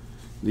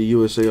 the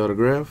USA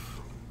autograph.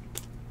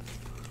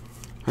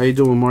 How you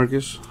doing,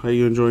 Marcus? How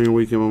you enjoying your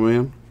weekend, my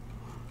man?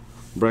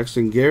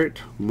 Braxton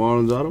Garrett,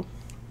 Marlins auto.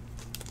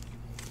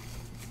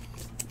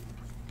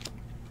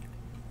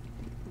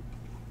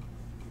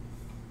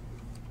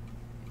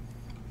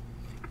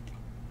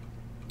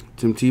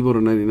 Tim Tebow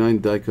to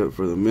 99, die cut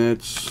for the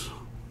Mets.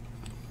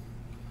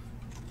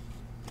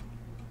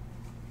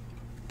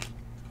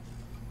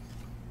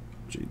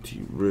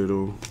 JT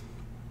Riddle.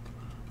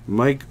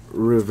 Mike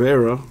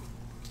Rivera,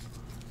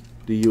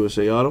 the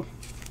USA auto.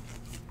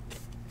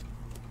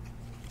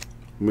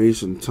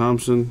 Mason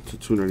Thompson to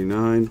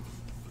 299.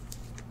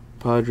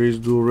 Padres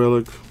dual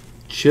relic.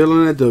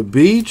 Chilling at the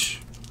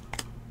beach?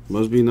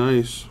 Must be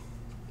nice.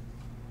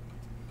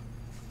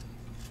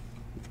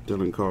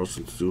 Dylan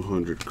Carlson to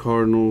 200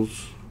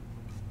 Cardinals.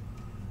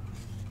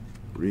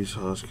 Reese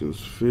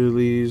Hoskins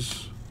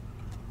Phillies.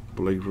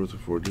 Blake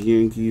Rutherford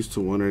Yankees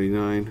to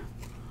 199.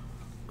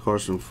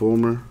 Carson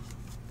Fulmer.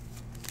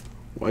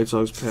 White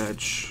Sox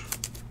patch.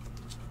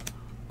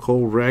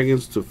 Cole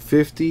Ragans to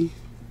 50.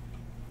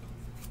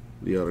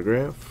 The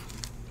autograph.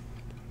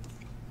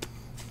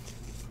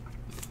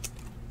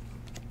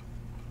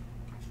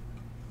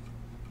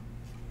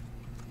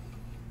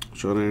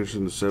 Sean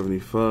Anderson to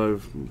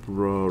 75.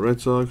 Red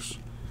Sox.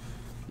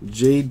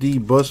 J.D.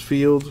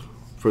 Busfield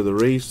for the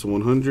Rays to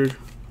 100.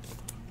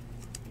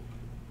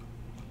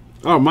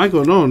 Oh,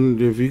 Michael, no.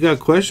 If you got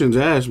questions,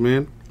 ask,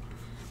 man.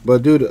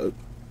 But, dude,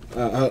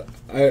 I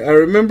I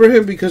remember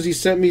him because he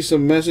sent me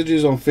some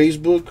messages on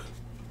Facebook.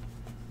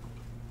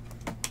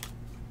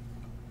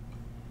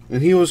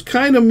 And he was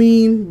kind of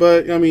mean,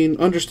 but, I mean,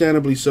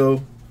 understandably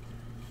so.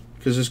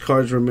 Because his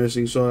cards were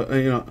missing, so,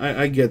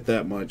 I get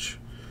that much.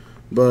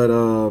 But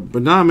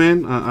nah,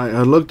 man,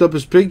 I looked up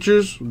his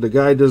pictures. The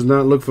guy does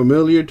not look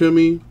familiar to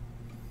me.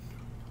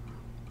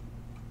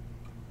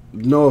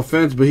 No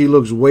offense, but he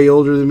looks way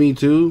older than me,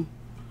 too.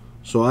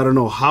 So I don't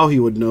know how he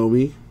would know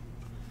me.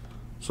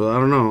 So I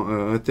don't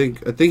know. I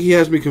think he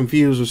has me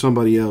confused with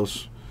somebody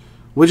else.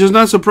 Which is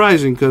not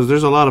surprising, because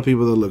there's a lot of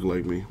people that look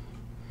like me.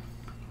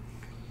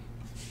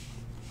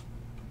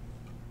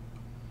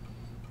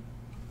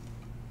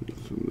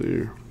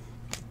 There.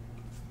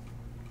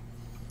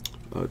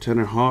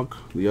 Tanner Hawk,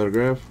 the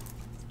autograph.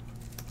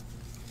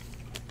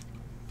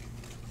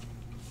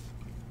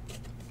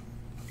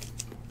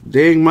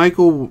 Dang,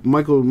 Michael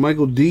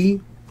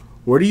D.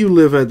 Where do you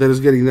live at that is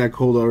getting that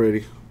cold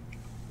already?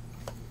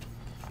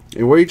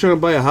 And where are you trying to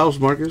buy a house,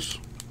 Marcus?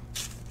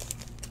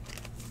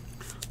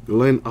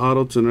 Glenn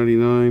Otto to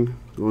 99,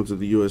 going to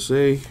the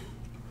USA.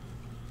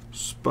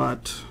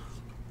 Spot.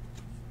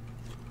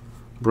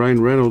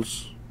 Brian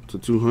Reynolds to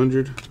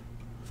 200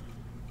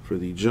 for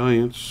the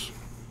Giants.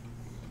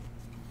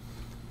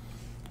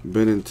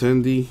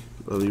 Benintendi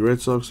of the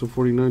Red Sox to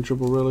 49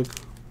 triple relic.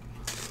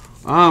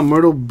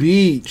 Myrtle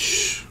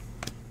Beach.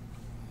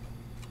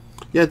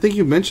 Yeah, I think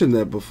you mentioned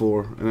that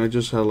before, and I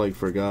just had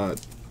forgot.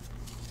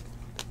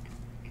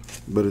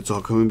 But it's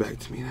all coming back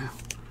to me now.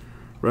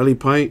 Riley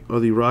Pint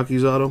of the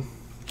Rockies auto.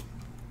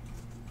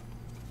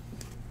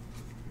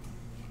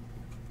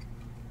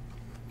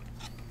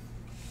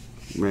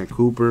 Matt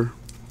Cooper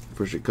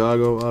for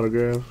Chicago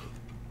autograph.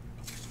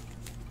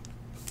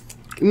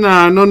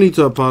 Nah, no need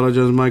to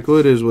apologize, Michael.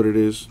 It is what it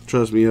is.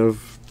 Trust me,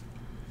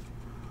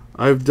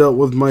 I've dealt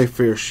with my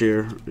fair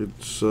share.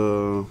 It's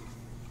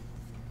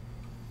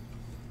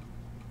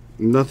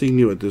nothing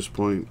new at this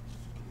point.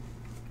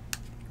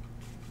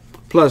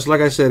 Plus,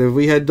 like I said, if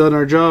we had done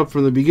our job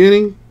from the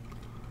beginning,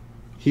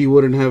 he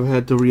wouldn't have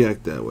had to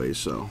react that way.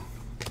 So,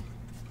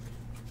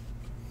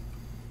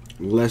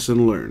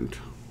 lesson learned.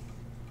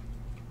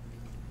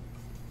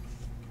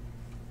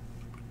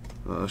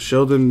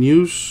 Sheldon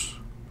Neuse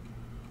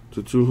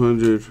to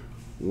 200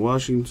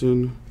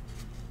 Washington.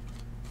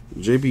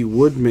 JB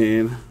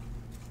Woodman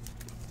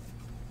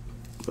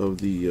of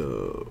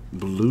the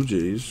Blue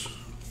Jays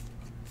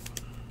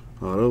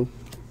auto.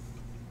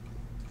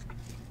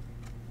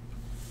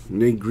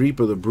 Nate Greep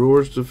of the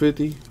Brewers to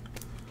 50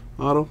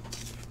 auto.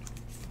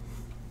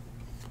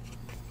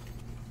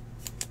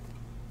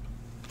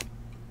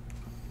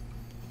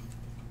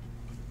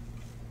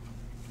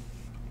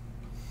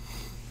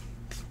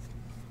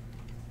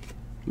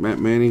 Matt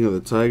Manning of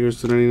the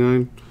Tigers to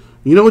 99.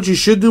 You know what you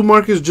should do,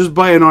 Marcus? Just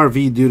buy an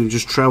RV, dude, and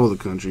just travel the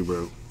country,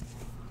 bro.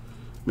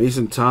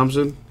 Mason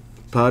Thompson,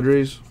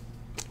 Padres.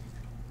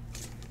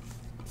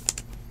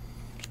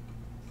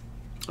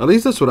 At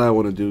least that's what I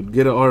want to do.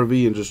 Get an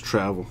RV and just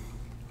travel.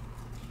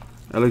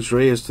 Alex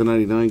Reyes to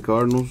 99,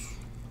 Cardinals.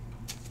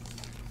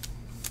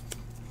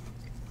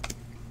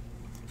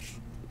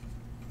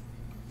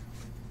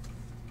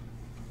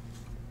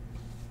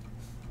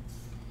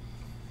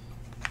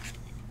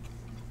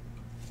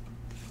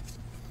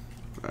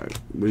 Alright,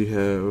 we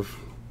have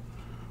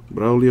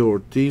Braulio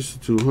Ortiz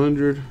to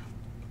 200.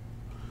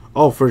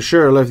 Oh, for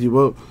sure, lefty.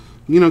 Well,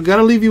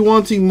 gotta leave you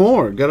wanting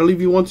more. Gotta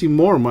leave you wanting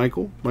more,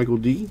 Michael. Michael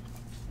D.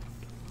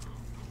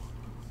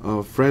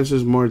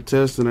 Francis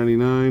Martes to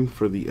 99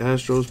 for the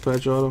Astros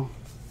patch auto.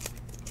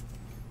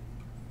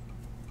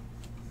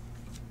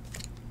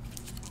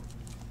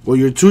 Well,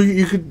 you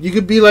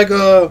could be like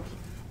a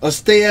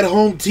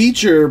stay-at-home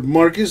teacher,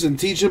 Marcus, and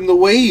teach him the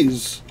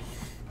ways.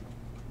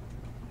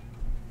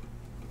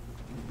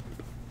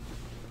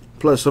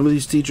 Plus, some of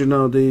these teachers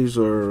nowadays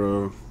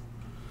are,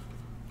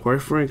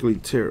 quite frankly,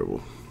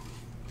 terrible.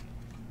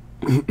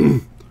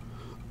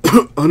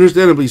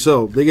 Understandably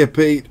so. They get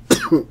paid.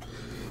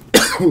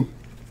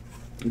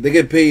 They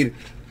get paid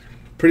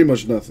pretty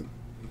much nothing.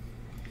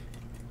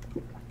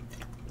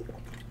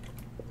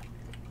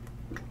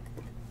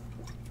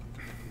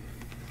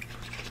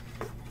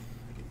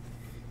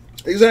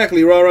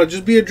 Exactly, rah-rah.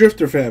 Just be a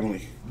drifter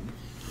family.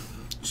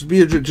 Just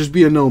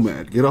be a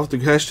nomad. Get off the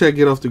hashtag.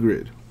 Get off the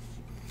grid.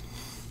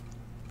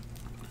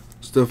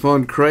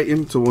 Stephon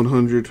Crichton to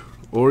 100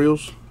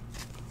 Orioles.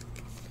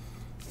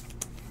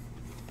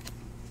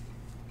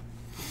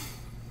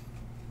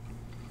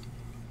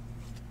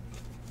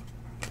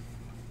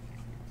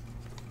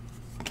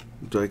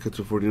 Die cut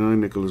to 49,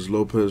 Nicholas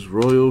Lopez,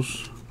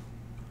 Royals.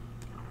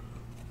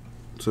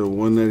 To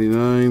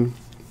 199,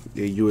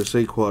 a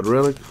USA quad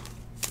relic.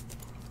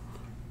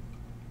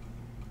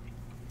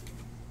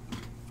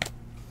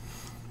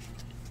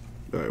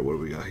 Alright, what do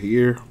we got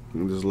here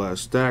in this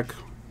last stack?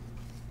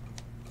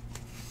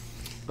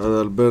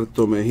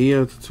 Adalberto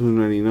Mejia to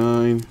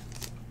 299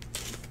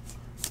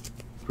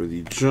 for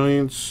the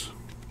Giants.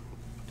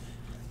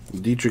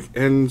 Dietrich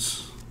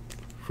Enns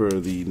for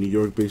the New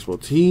York baseball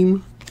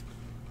team.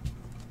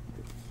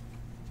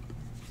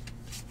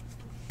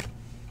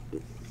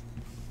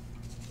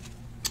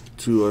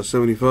 to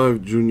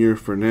 75, Junior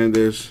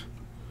Fernandez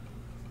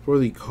for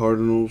the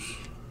Cardinals.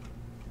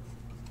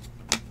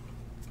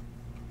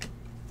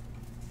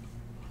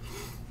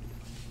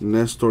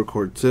 Nestor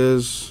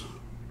Cortez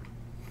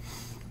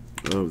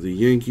of the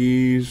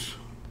Yankees.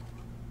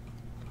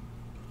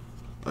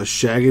 A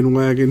shaggin'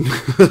 wagon.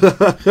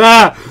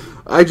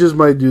 I just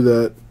might do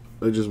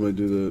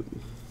that.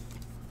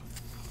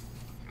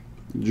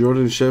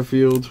 Jordan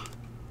Sheffield.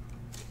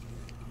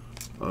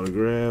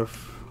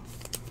 Autograph.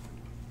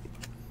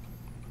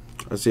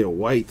 I say a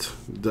white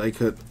die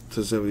cut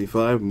to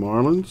 75.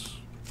 Marlins.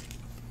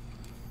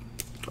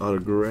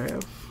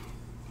 Autograph.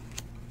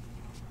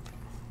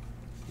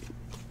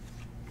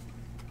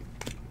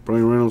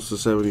 Brian Reynolds to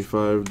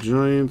 75.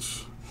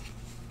 Giants.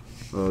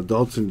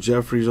 Dalton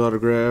Jeffries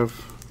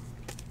autograph.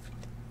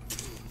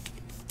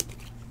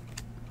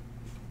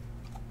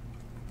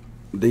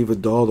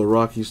 David Dahl, the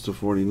Rockies to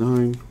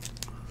 49.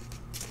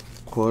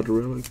 Quad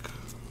relic.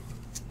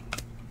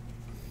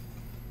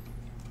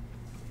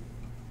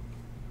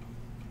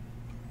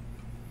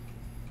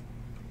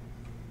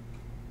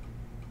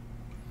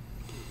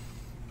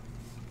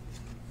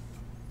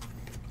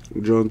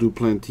 John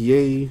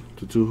Duplantier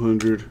to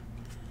 200.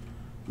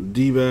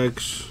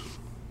 D-backs.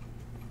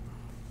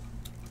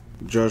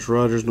 Josh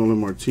Rogers, Nolan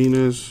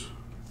Martinez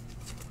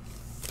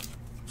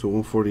to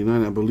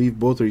 149. I believe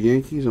both are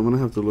Yankees. I'm going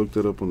to have to look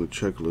that up on the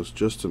checklist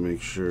just to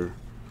make sure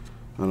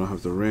I don't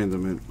have to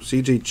random it.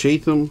 CJ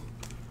Chatham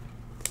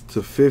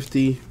to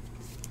 50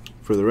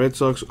 for the Red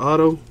Sox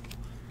auto.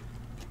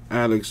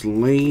 Alex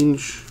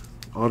Lange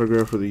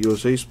autograph for the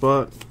USA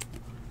spot.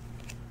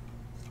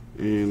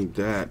 And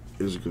that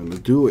is going to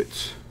do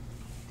it.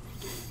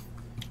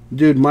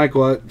 Dude,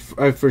 Michael,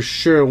 I for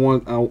sure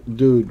want out.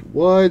 Dude,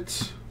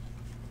 what?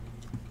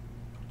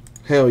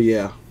 Hell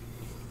yeah.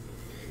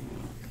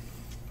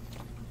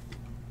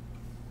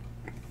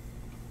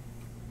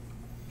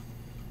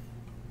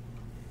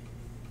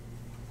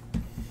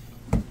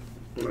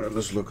 Alright,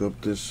 let's look up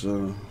this. See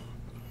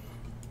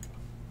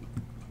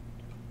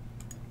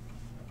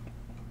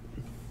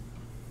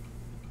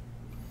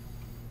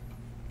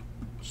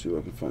if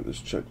I can find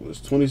this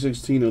checklist.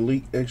 2016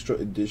 Elite Extra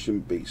Edition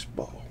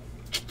Baseball.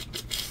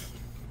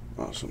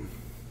 Awesome.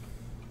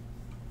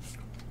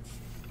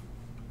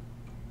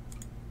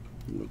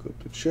 Look up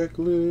the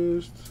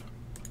checklist.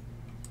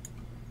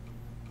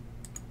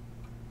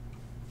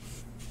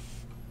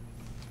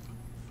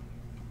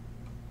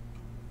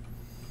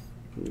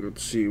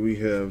 Let's see, we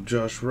have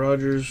Josh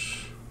Rogers.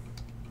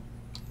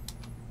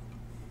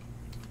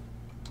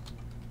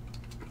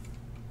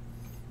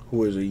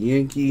 Who is a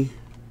Yankee.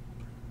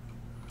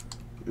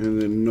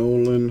 And then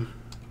Nolan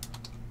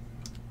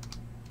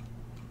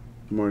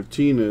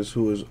Martinez,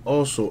 who is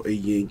also a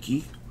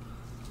Yankee.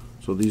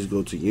 So these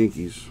go to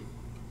Yankees.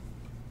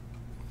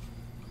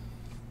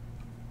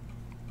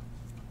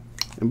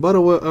 And but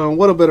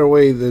what a better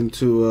way than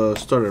to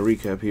start a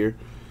recap here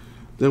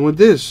than with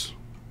this.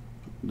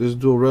 This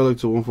dual relic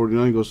to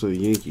 149 goes to the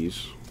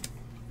Yankees.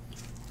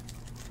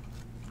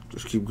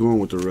 Just keep going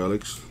with the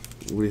relics.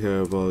 We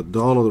have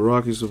Dahl of the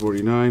Rockies to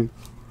 49.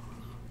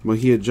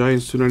 Mejia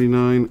Giants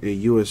 299. A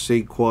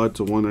USA quad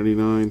to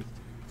 199.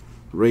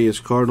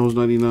 Reyes Cardinals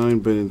 99.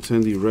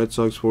 Benintendi Red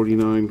Sox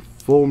 49.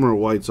 Fulmer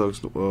White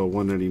Sox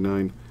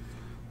 199.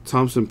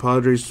 Thompson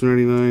Padres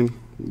 299.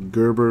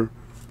 Gerber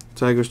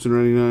Tigers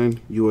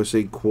 299.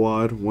 USA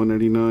quad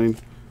 199.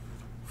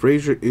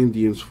 Frazier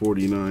Indians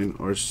 49.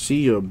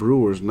 Arcia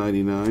Brewers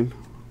 99.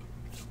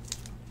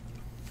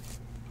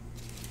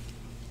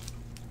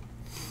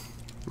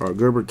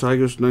 Gerber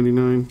Tigers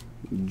 99.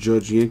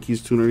 Judge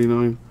Yankees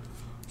 299.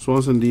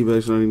 Swanson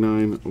D-backs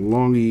 99.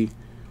 Longy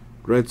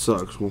Red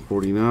Sox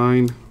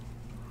 149.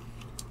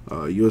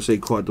 USA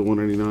quad to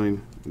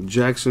 199.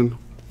 Jackson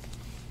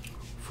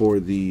for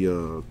the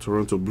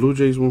Toronto Blue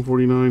Jays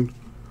 149.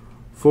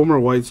 Fulmer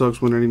White Sox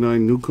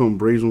 199. Newcomb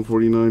Braves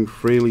 149.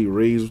 Fraley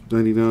Rays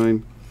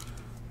 99.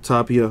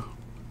 Tapia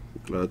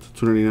to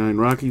 299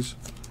 Rockies.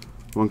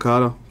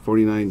 Moncada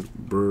 49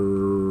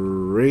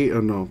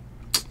 no,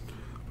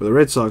 for the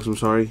Red Sox, I'm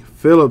sorry.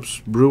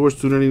 Phillips Brewers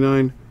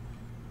 299.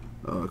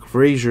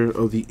 Frazier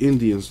of the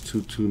Indians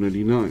to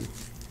 299.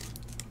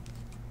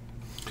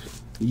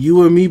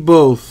 You and me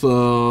both,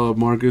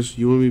 Marcus.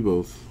 You and me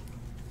both.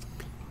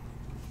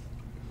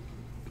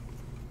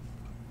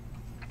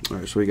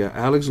 Alright, so we got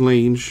Alex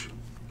Lange,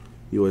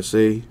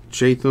 USA.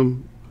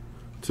 Chatham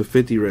to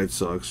 50 Red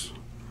Sox.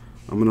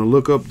 I'm going to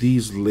look up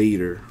these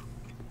later.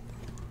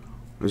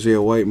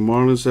 Isaiah White,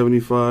 Marlins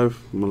 75.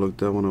 I'm going to look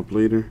that one up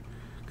later.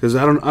 Because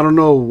I don't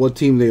know what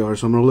team they are,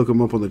 so I'm going to look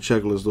them up on the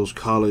checklist, those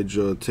college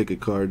ticket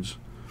cards.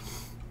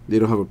 They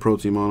don't have a pro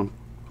team on them.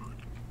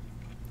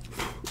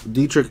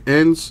 Dietrich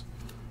Enns.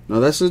 Now,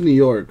 that says New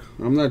York.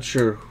 I'm not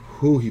sure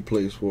who he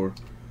plays for.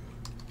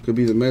 Could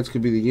be the Mets,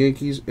 could be the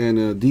Yankees.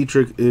 And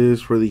Dietrich is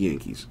for the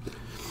Yankees.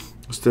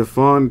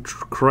 Stephon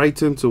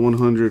Crichton to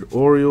 100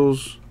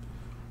 Orioles.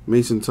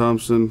 Mason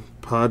Thompson,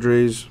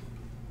 Padres.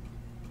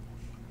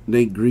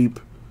 Nate Greep,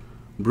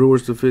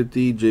 Brewers to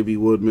 50. J.B.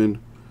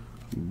 Woodman,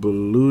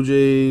 Blue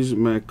Jays.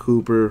 Matt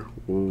Cooper,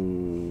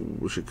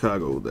 Ooh,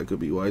 Chicago. That could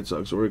be White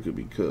Sox or it could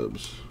be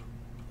Cubs.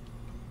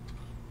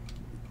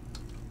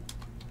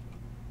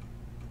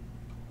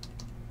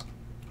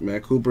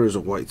 Matt Cooper is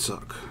a White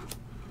Sox.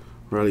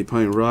 Riley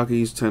Pine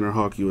Rockies. Tanner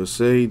Hawk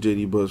USA.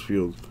 JD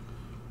Busfield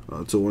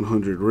to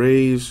 100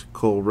 Rays.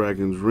 Cole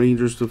Rackens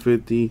Rangers to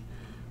 50.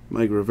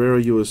 Mike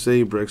Rivera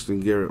USA. Braxton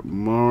Garrett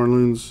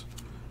Marlins.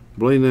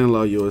 Blaine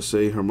Anlaw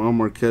USA. Herman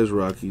Marquez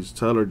Rockies.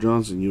 Tyler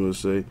Johnson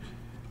USA.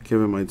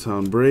 Kevin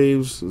Mytown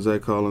Braves.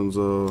 Zach Collins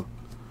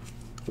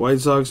White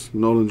Sox.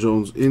 Nolan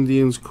Jones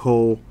Indians.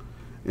 Cole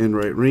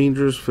Enright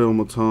Rangers. Phil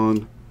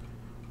Maton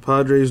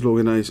Padres.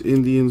 Logan Ice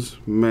Indians.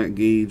 Matt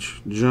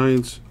Gage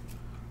Giants.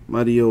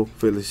 Mario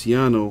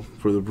Feliciano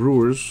for the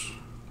Brewers.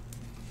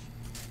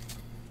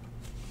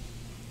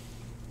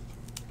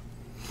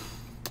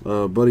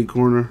 Buddy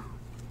Corner.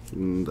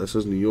 That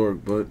says New York,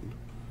 but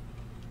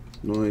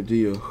no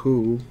idea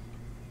who.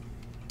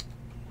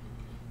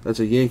 That's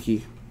a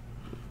Yankee.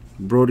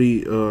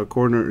 Brody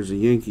Corner is a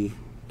Yankee.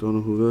 Don't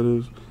know who that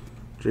is.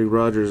 Jake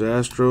Rogers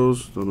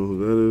Astros. Don't know who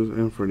that is.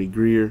 Anthony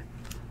Greer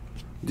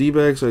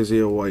D-backs.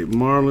 Isaiah White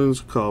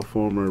Marlins. Kyle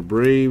Former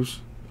Braves.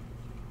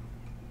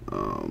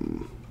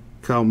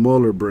 Kyle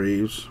Muller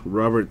Braves.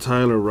 Robert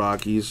Tyler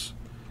Rockies.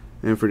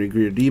 Anthony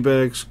Greer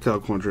D-backs. Cal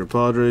Quantrill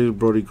Padres.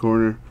 Brody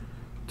Corner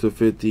to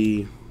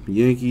 50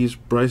 Yankees.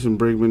 Bryson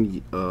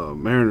Brigman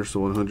Mariners to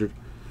 100.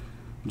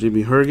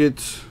 Jimmy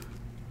Herget.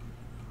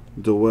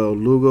 Doel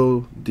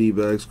Lugo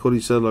D-backs. Cody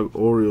Sedlock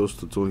Orioles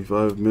to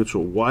 25.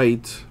 Mitchell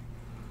White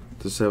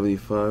to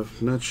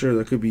 75. Not sure.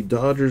 That could be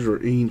Dodgers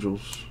or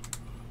Angels.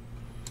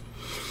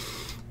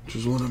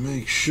 Just want to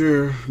make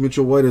sure.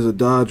 Mitchell White is a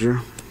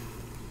Dodger.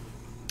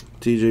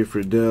 TJ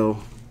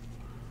Friedel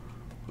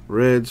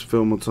Reds.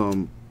 Phil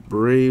Maton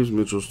Braves.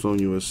 Mitchell Stone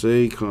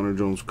USA. Connor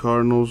Jones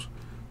Cardinals.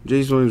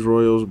 Jason Williams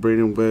Royals.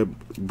 Braden Webb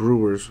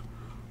Brewers.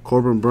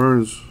 Corbin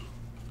Burns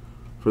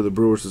for the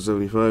Brewers to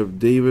 75.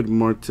 David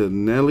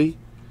Martinelli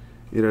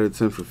 8 out of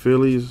 10 for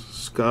Phillies.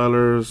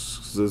 Skylar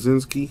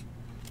Zazinski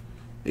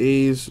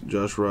A's.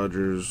 Josh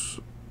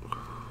Rogers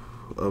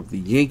of the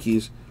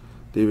Yankees.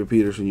 David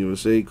Peterson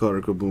USA.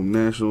 Carter Kaboom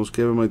Nationals.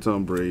 Kevin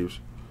Mytown Braves.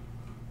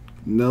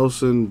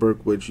 Nelson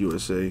Berkwich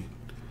USA.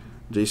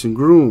 Jason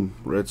Groom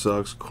Red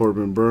Sox.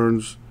 Corbin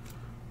Burns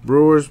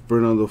Brewers.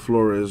 Bernardo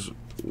Flores.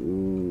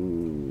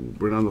 Ooh,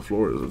 Bernardo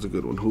Flores, that's a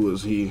good one. Who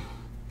is he?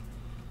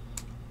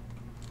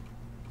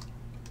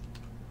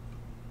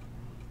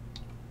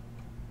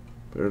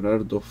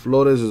 Bernardo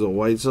Flores is a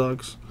White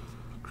Sox.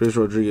 Chris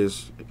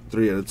Rodriguez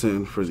 3 out of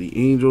 10 for the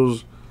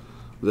Angels.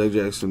 Zach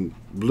Jackson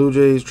Blue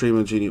Jays. Trey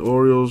Mancini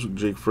Orioles.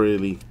 Jake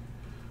Fraley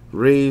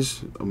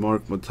Rays.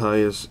 Mark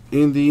Matthias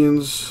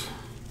Indians.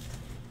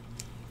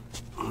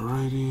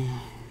 Alrighty.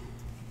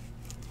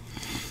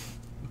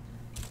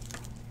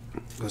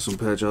 Got some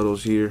patch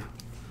autos here.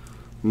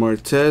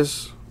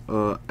 Martez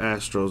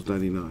Astros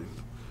 99.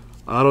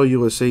 Auto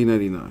USA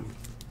 99.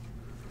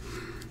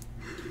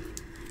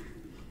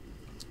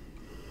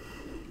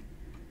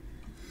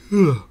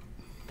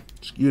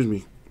 Excuse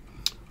me.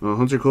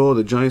 Hunter Cole,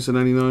 the Giants at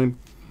 99.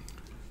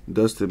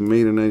 Dustin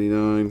May to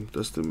 99.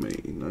 Dustin May,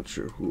 not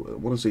sure who. I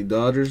want to say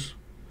Dodgers.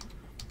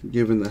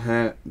 Given the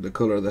hat, the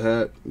color of the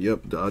hat.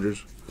 Yep,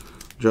 Dodgers.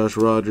 Josh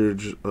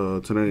Rogers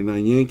to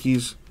 99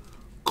 Yankees.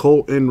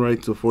 Cole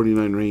Enright to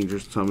 49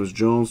 Rangers. Thomas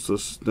Jones to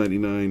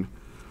 99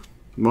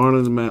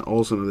 Marlins. Matt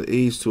Olson of the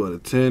A's 2 out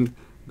of 10.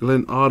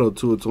 Glenn Otto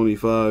 2 of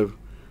 25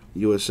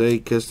 USA.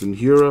 Keston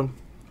Hura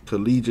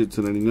Collegiate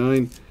to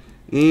 99.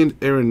 And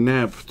Aaron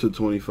Knapp to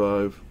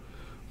 25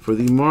 for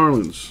the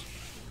Marlins.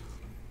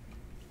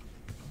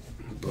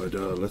 But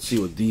let's see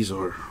what these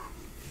are.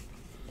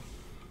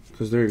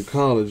 Because they're in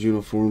college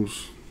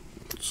uniforms.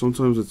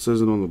 Sometimes it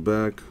says it on the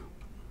back.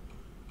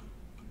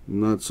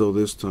 Not so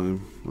this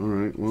time.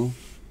 Alright, well.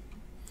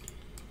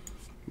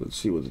 Let's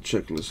see what the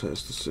checklist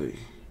has to say.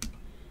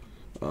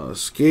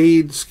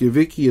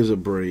 Skivicki is a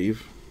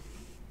Brave.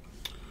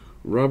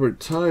 Robert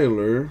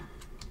Tyler.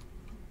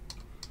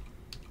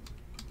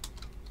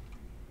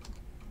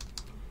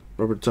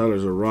 Robert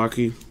Tyler's a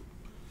Rocky.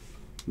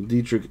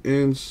 Dietrich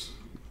Ince.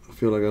 I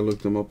feel like I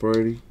looked him up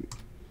already.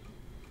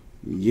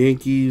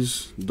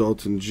 Yankees.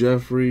 Dalton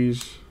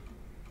Jeffries.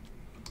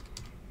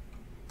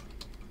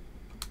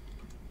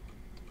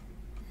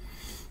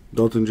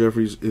 Dalton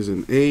Jeffries is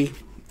an A.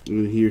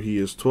 And here he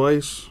is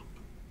twice.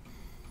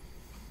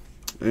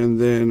 And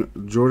then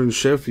Jordan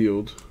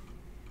Sheffield.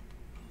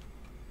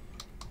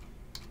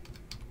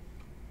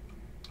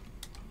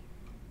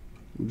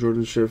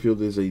 Jordan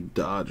Sheffield is a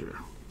Dodger.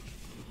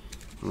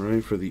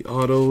 Alright, for the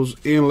autos.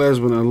 And last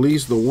but not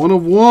least, the 1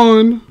 of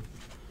 1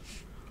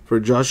 for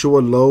Joshua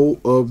Lowe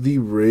of the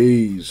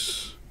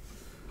Rays.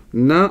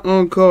 Not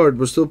on card,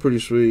 but still pretty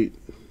sweet.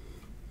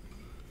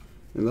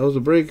 And that was the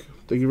break.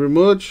 Thank you very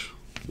much.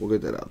 We'll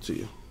get that out to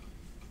you.